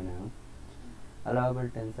 11 mm, allowable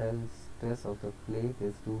tensile stress of the plate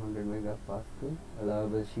is 200 megapascal,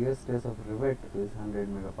 allowable shear stress of rivet is 100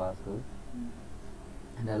 megapascal,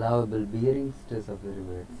 and allowable bearing stress of the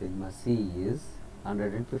rivet sigma c is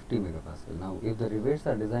 150 megapascal. Now, if the rivets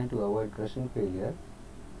are designed to avoid crushing failure,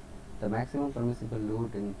 the maximum permissible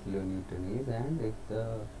load in kilonewton is, and if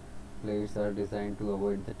the plates are designed to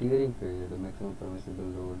avoid the tearing failure, the maximum permissible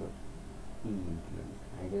load in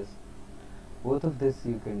kilonewton. I guess both of this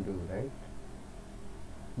you can do, right?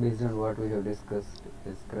 Based on what we have discussed,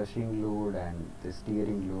 this crushing load and this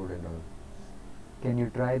tearing load and all. Can you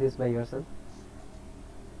try this by yourself?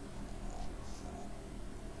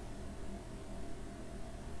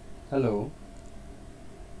 Hello.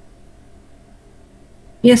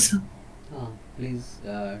 Yes, sir. Please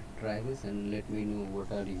try this and let me know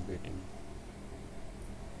what are you getting.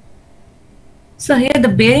 So here the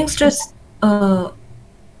bearing stress,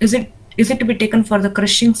 is it to be taken for the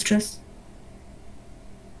crushing stress?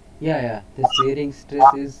 Yeah, this bearing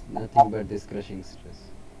stress is nothing but this crushing stress.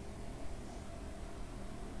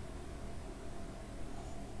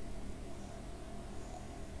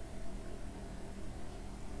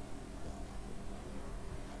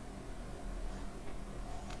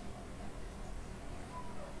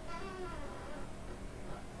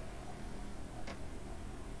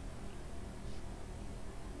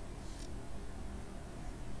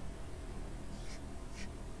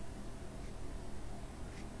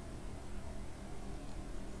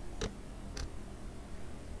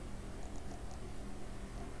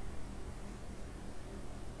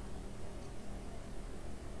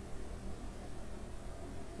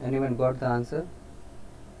 Anyone got the answer?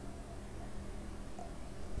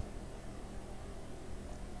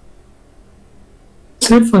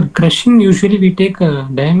 Sir, for crushing, usually we take a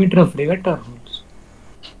diameter of rivet or holes.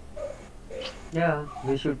 Yeah,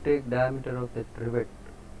 we should take diameter of that rivet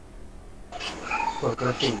for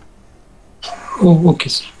crushing. Oh, okay,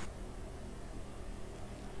 sir.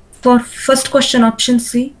 For first question, option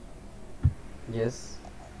C. Yes,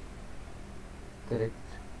 correct.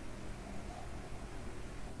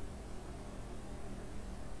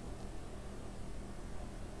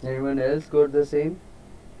 Anyone else got the same?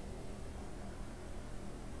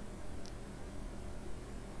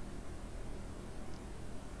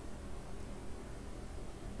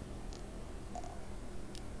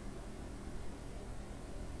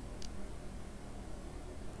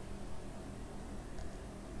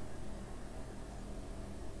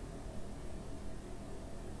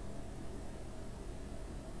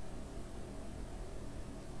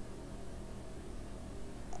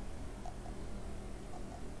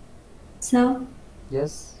 So,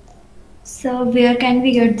 Yes. so where can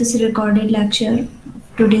we get this recorded lecture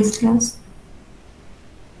of today's class?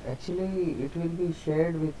 Actually, it will be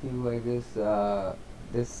shared with you, I guess.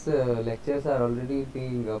 This lectures are already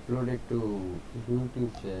being uploaded to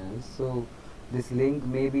YouTube channels. So, this link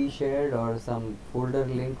may be shared or some folder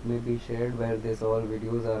link may be shared where this all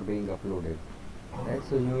videos are being uploaded. Right?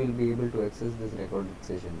 So, you will be able to access this recorded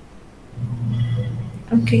session.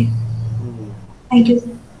 Okay, Hmm. thank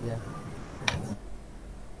you. Yeah.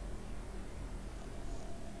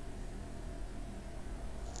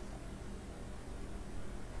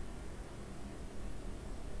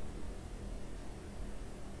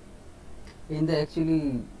 In the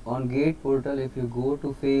actually on gate portal, if you go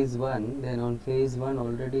to phase 1, then on phase 1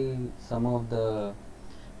 already some of the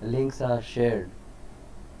links are shared,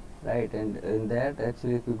 right? And in that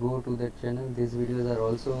actually if you go to that channel, these videos are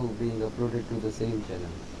also being uploaded to the same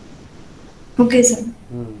channel. Okay, sir.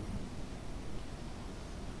 Hmm.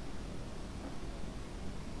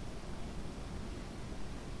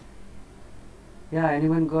 Yeah,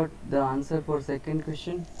 anyone got the answer for second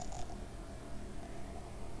question?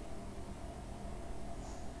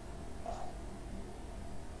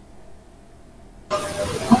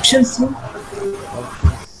 Option C.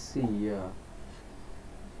 Option C, yeah.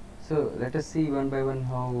 So let us see one by one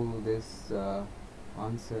how this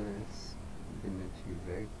answer has been achieved,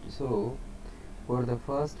 right? So for the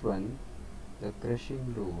first one, the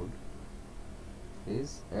crushing load,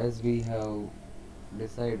 is, as we have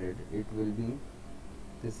decided, it will be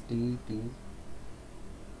this dt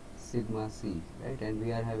sigma c, right? And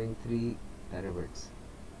we are having 3 rivets,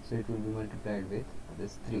 so it will be multiplied with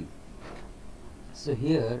this 3. So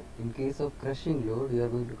here, in case of crushing load, you are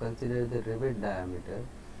going to consider the rivet diameter,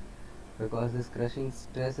 because this crushing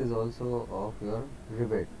stress is also of your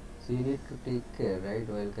rivet. So you need to take care, right,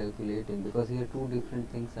 while calculating, because here two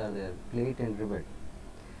different things are there, plate and rivet.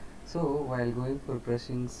 So while going for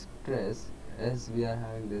crushing stress, as we are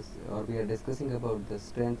having this, or we are discussing about the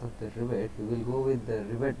strength of the rivet, we will go with the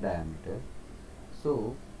rivet diameter.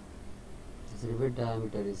 So this rivet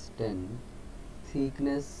diameter is 10,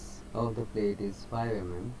 thickness of the plate is 5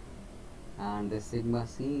 mm, and the sigma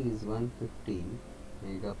c is 150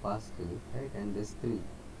 megapascal, right, and this 3.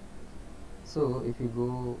 So if you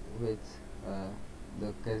go with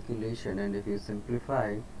the calculation, and if you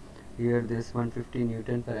simplify, here this 150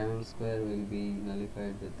 Newton per mm square will be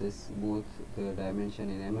nullified with this, both the dimension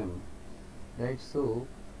in mm, right? So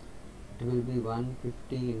it will be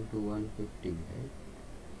 150 into 150,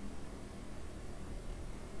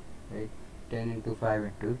 right? 10 into 5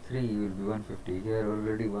 into 3 will be 150. Here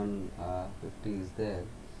already 150 is there.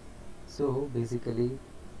 So basically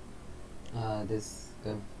this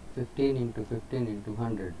 15 into 15 into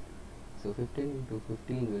 100. So 15 into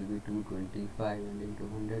 15 will be 225, and into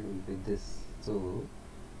 100 will be this. So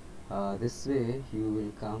this way you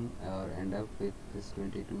will come or end up with this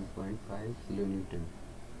 22.5 kilonewton.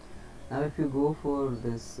 Now if you go for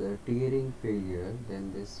this tearing failure,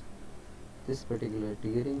 then this particular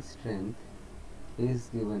tearing strength is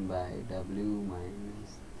given by W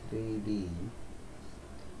minus 3D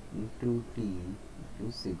into T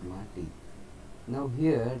into sigma T. Now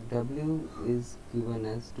here W is given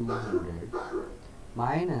as 200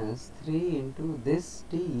 minus 3 into this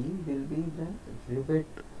T will be the rivet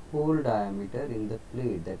hole diameter in the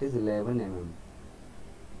plate, that is 11 mm,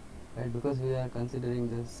 right, because we are considering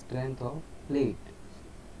the strength of plate.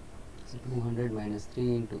 So 200 minus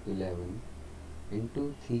 3 into 11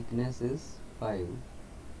 into thickness is 5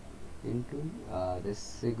 into this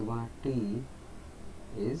sigma T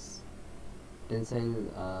is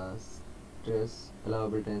tensile stress,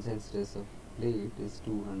 allowable tensile stress of plate is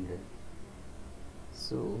 200.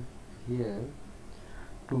 So here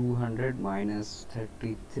 200 minus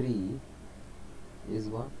 33 is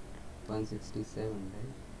what? 167,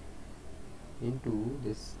 right? Into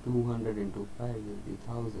this 200 into 5 will be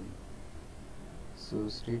 1000. So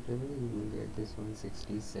straight away you will get this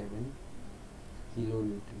 167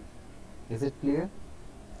 kilonewton. Is it clear?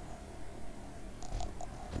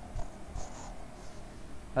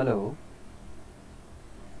 Hello?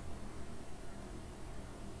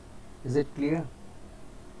 Is it clear?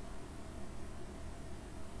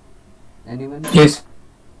 Anyone? Yes.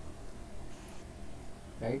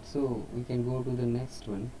 Right, so we can go to the next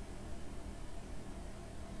one.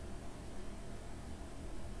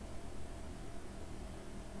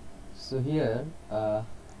 So here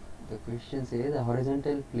the question says a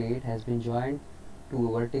horizontal plate has been joined to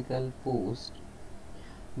a vertical post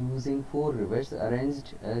using 4 rivets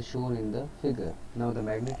arranged as shown in the figure. Now the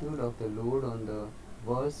magnitude of the load on the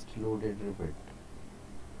worst loaded rivet.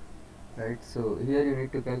 Right, so here you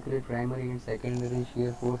need to calculate primary and secondary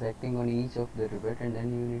shear force acting on each of the rivet, and then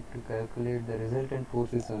you need to calculate the resultant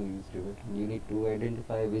forces on each rivet. You need to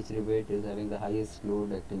identify which rivet is having the highest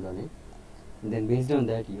load acting on it, and then based on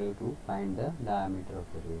that you have to find the diameter of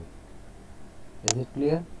the rivet. Is it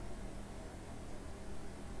clear?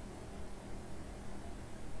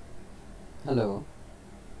 Hello?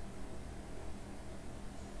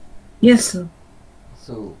 Yes, sir.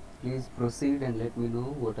 So please proceed and let me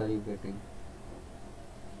know what are you getting.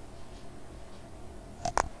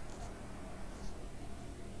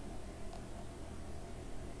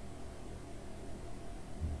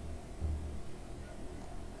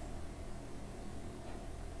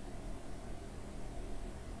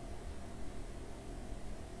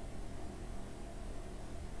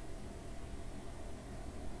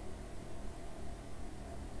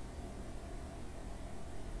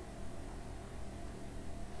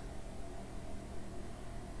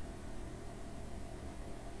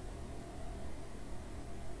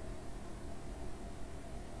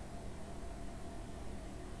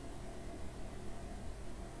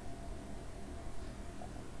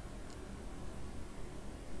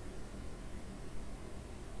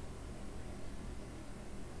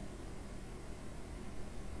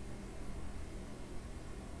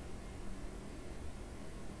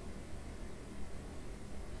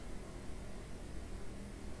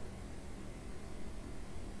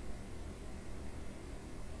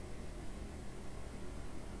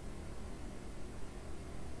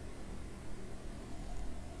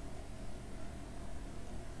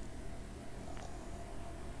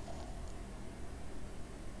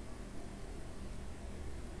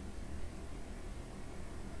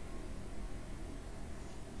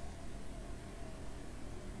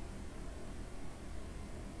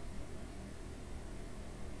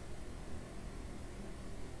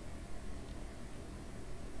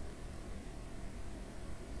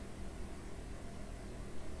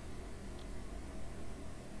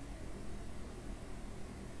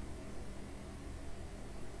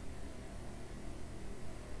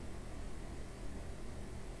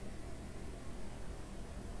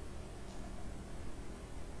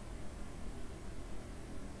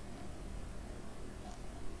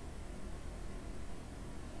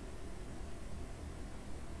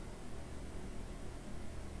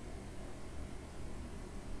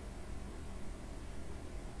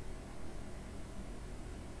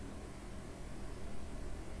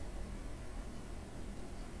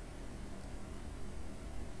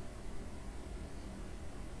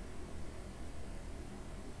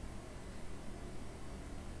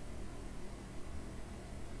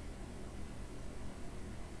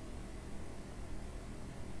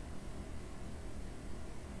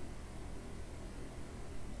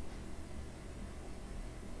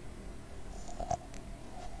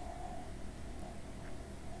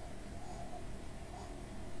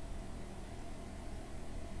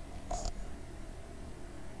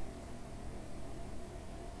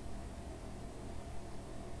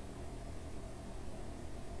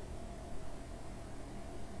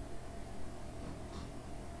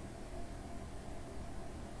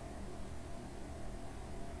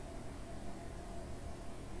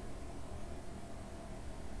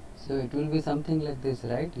 So it will be something like this,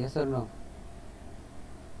 right? Yes or no?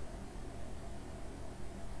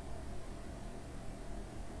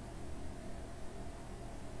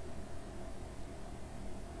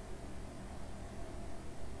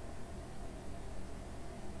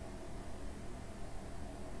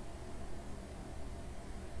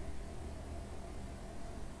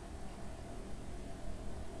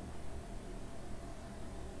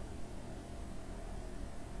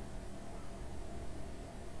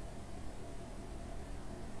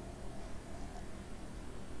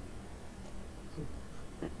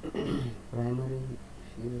 Primary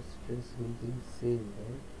shear stress will be same,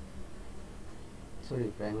 right? Sorry,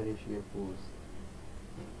 primary shear force.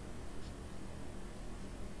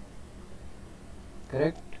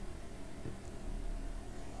 Correct?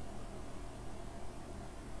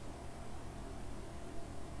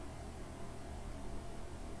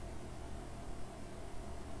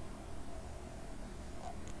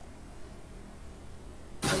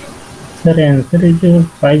 Sir, answer is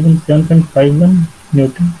 517.51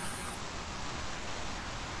 Newton.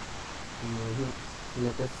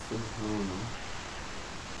 Let us see. No.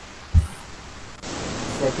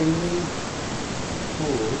 Secondary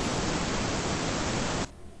force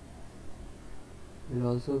will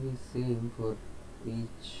also be same for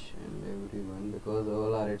each and every one because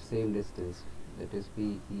all are at same distance, that is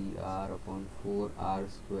PER upon 4R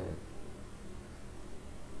square,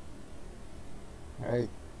 right?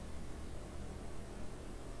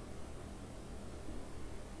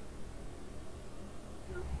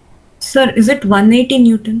 Sir, is it 180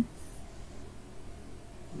 Newton?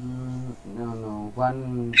 No,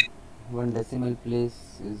 one decimal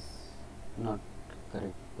place is not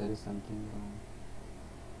correct, there is something wrong.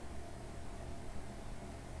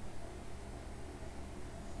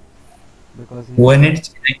 Because here,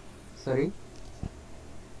 139 sorry,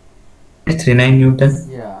 39 Newton.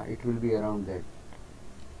 yeah, it will be around that.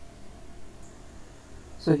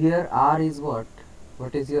 So here R is what?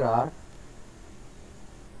 What is your R?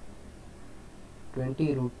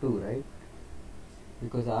 20 root 2, right?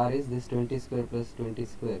 Because R is this 20 square plus 20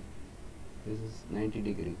 square. This is 90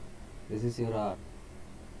 degree. This is your R.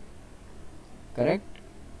 Correct?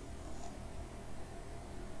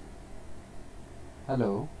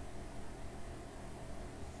 Hello?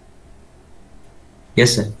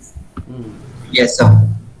 Yes, sir. Hmm. Yes, sir.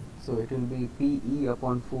 So it will be PE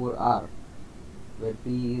upon 4R, where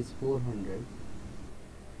P is 400,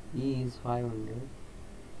 E is 500,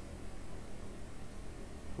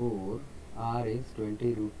 4, R is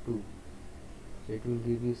 20 root 2. So it will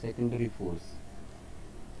give you secondary force.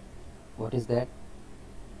 What is that?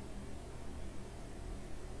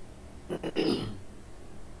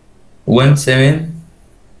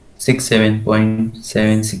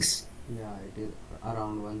 1767.76. Yeah, it is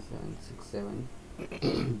around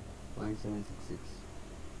 1767.766.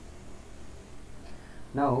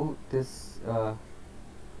 Now this,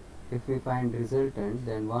 if we find resultant,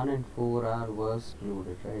 then 1 and 4 are was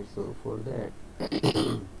included, right? So for that,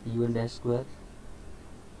 E1 dash square,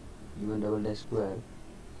 E1 double dash square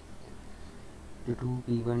to 2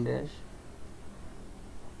 P1 dash,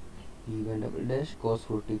 P1 double dash cos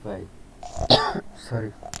 45.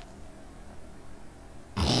 Sorry.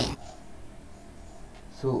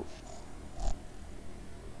 So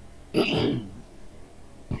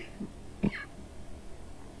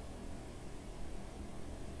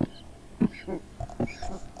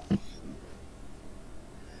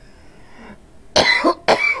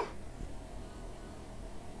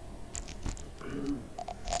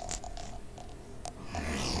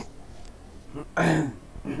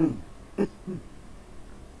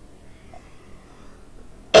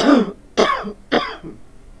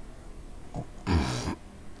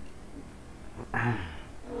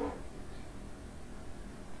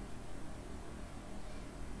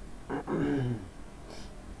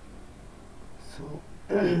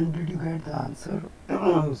did you get the answer?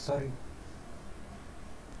 Sorry.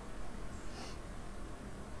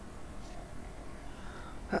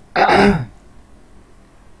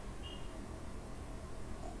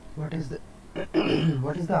 What is the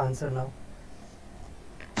what is the answer now?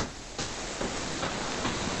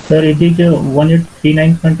 Sir, it is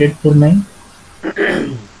 1839.849.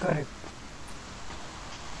 Correct.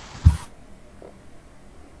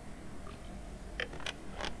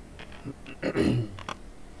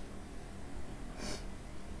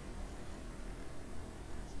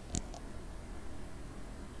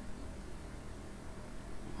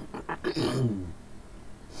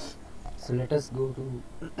 So let us go to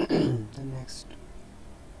the next.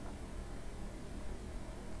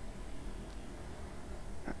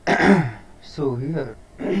 So here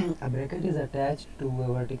a bracket is attached to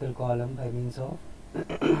a vertical column by means of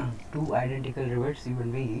two identical rivets U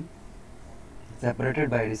and V separated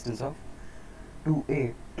by a distance of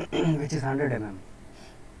 2a which is 100 mm,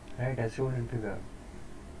 right, as shown in figure.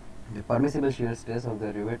 The permissible shear stress of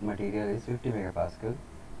the rivet material is 50 megapascal.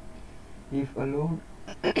 If a load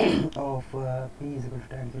of P is equal to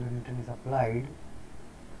 10 kilonewton is applied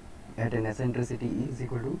at an eccentricity E is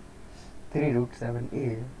equal to 3 root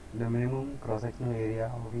 7a, the minimum cross-sectional area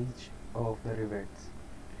of each of the rivets.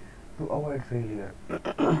 To avoid failure,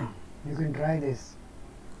 you can try this,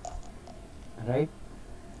 right?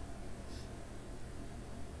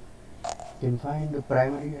 You can find the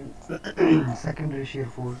primary and secondary shear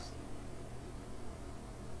force.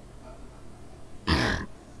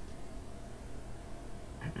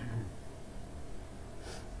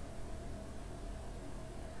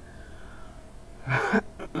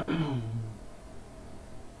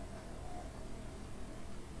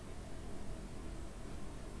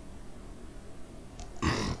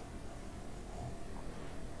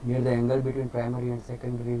 Here the angle between primary and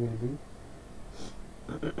secondary will be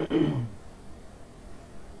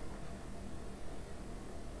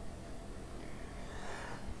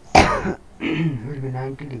will be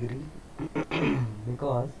 90 degree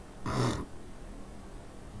because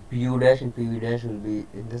PU dash and PV dash will be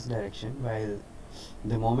in this direction, while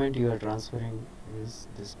the moment you are transferring is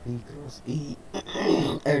this P cross E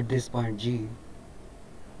at this point G.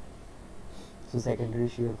 So secondary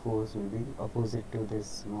shear force will be opposite to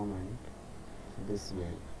this moment, this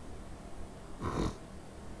way.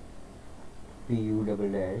 PU double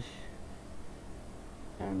dash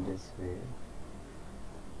and this way.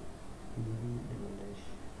 PV double dash.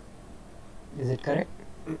 Is it correct?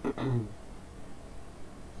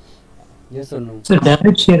 Yes or no? So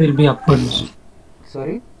direct shear will be upwards.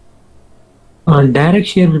 Sorry? Direct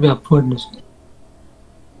shear will be upwards.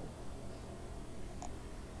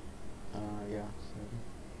 Yeah, sorry.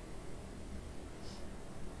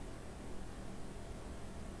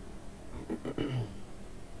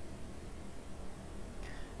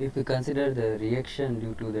 If we consider the reaction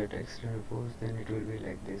due to that external force, then it will be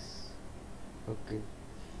like this. Okay.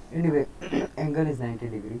 Anyway, angle is 90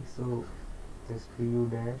 degrees, so this PU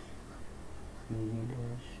dash, PV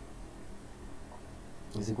dash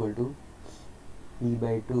is equal to P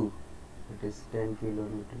by 2, it is 10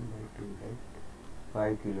 kilonewton by 2, right?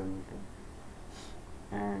 5 kilonewton.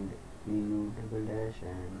 And PU double dash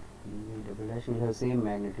and PV double dash will have same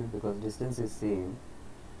magnitude because distance is same.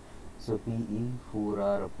 So PE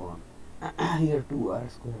 4R upon here 2R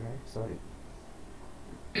square, right? Sorry.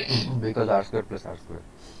 Because R square plus R square.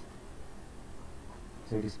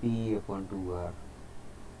 So it is PE upon 2R.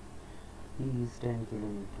 E is 10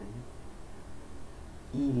 kilonewton.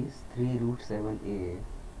 E is 3 root 7A.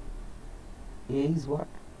 A is what?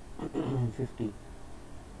 50.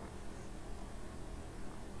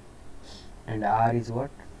 And R is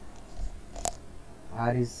what?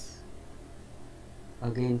 R is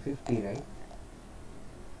again 50, right?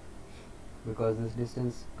 Because this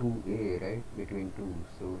distance 2A, right, between 2.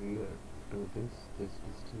 So here to this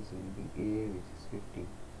distance will be A, which is 50.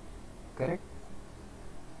 Correct?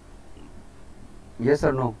 Yes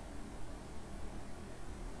or no?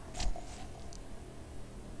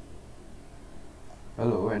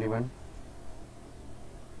 Hello, anyone?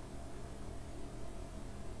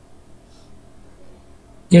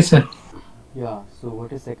 Yes, sir. Yeah, so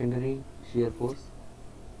what is secondary shear force?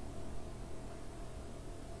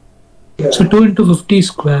 So 2 into 50 is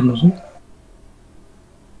square, no, sir?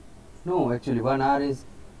 No, actually 1R is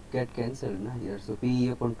get cancelled na here. So PE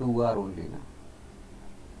upon 2R only na.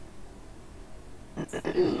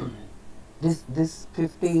 This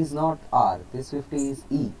 50 is not R. This 50 is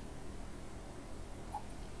E.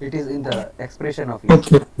 It is in the expression of E.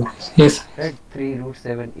 Okay. Yes. Right? 3 root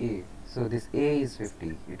 7A. So this A is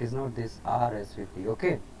 50. It is not this R as 50.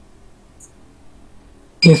 Okay?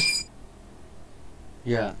 Yes.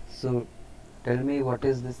 Yeah. So tell me what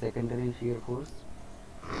is the secondary shear force?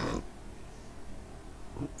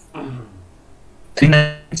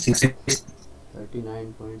 39.68.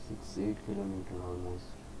 39.68 kilonewton almost.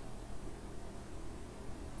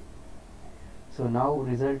 So now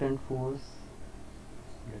resultant force,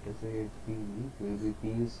 let us say P will be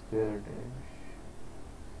P square dash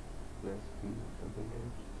plus P double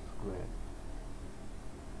dash square,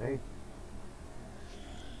 right?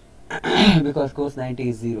 Because cos 90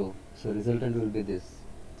 is 0, so resultant will be this.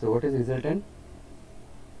 So what is resultant?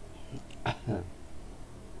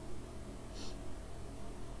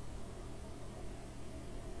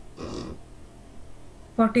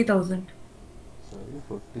 40,000. Sorry,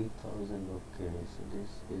 40,000. Okay, so this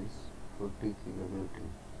is 40 kilonewton.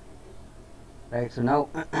 right? So now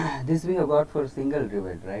this we have got for single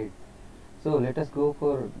rivet, right? So let us go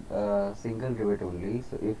for single rivet only.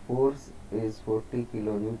 So if force is 40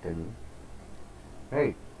 kilonewton,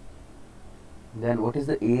 right, then what is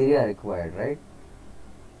the area required, right?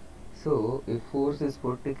 So if force is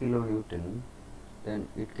 40 kilonewton, then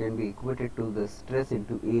it can be equated to the stress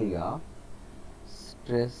into area.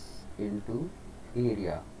 Stress into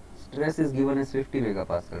area. Stress is given as 50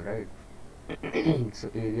 megapascal, right? So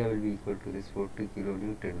area will be equal to this 40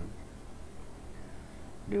 kilonewton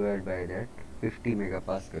divided by that 50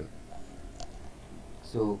 megapascal.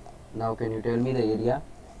 So now can you tell me the area?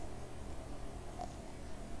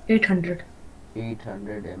 800.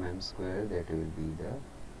 800 mm square, that will be the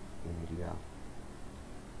area.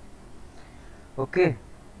 Okay,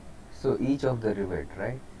 so each of the rivet,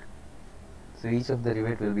 right? So each of the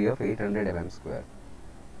rivet will be of 800 mm square.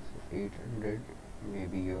 So 800 may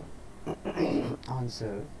be your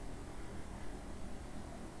answer,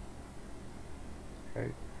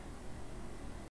 right?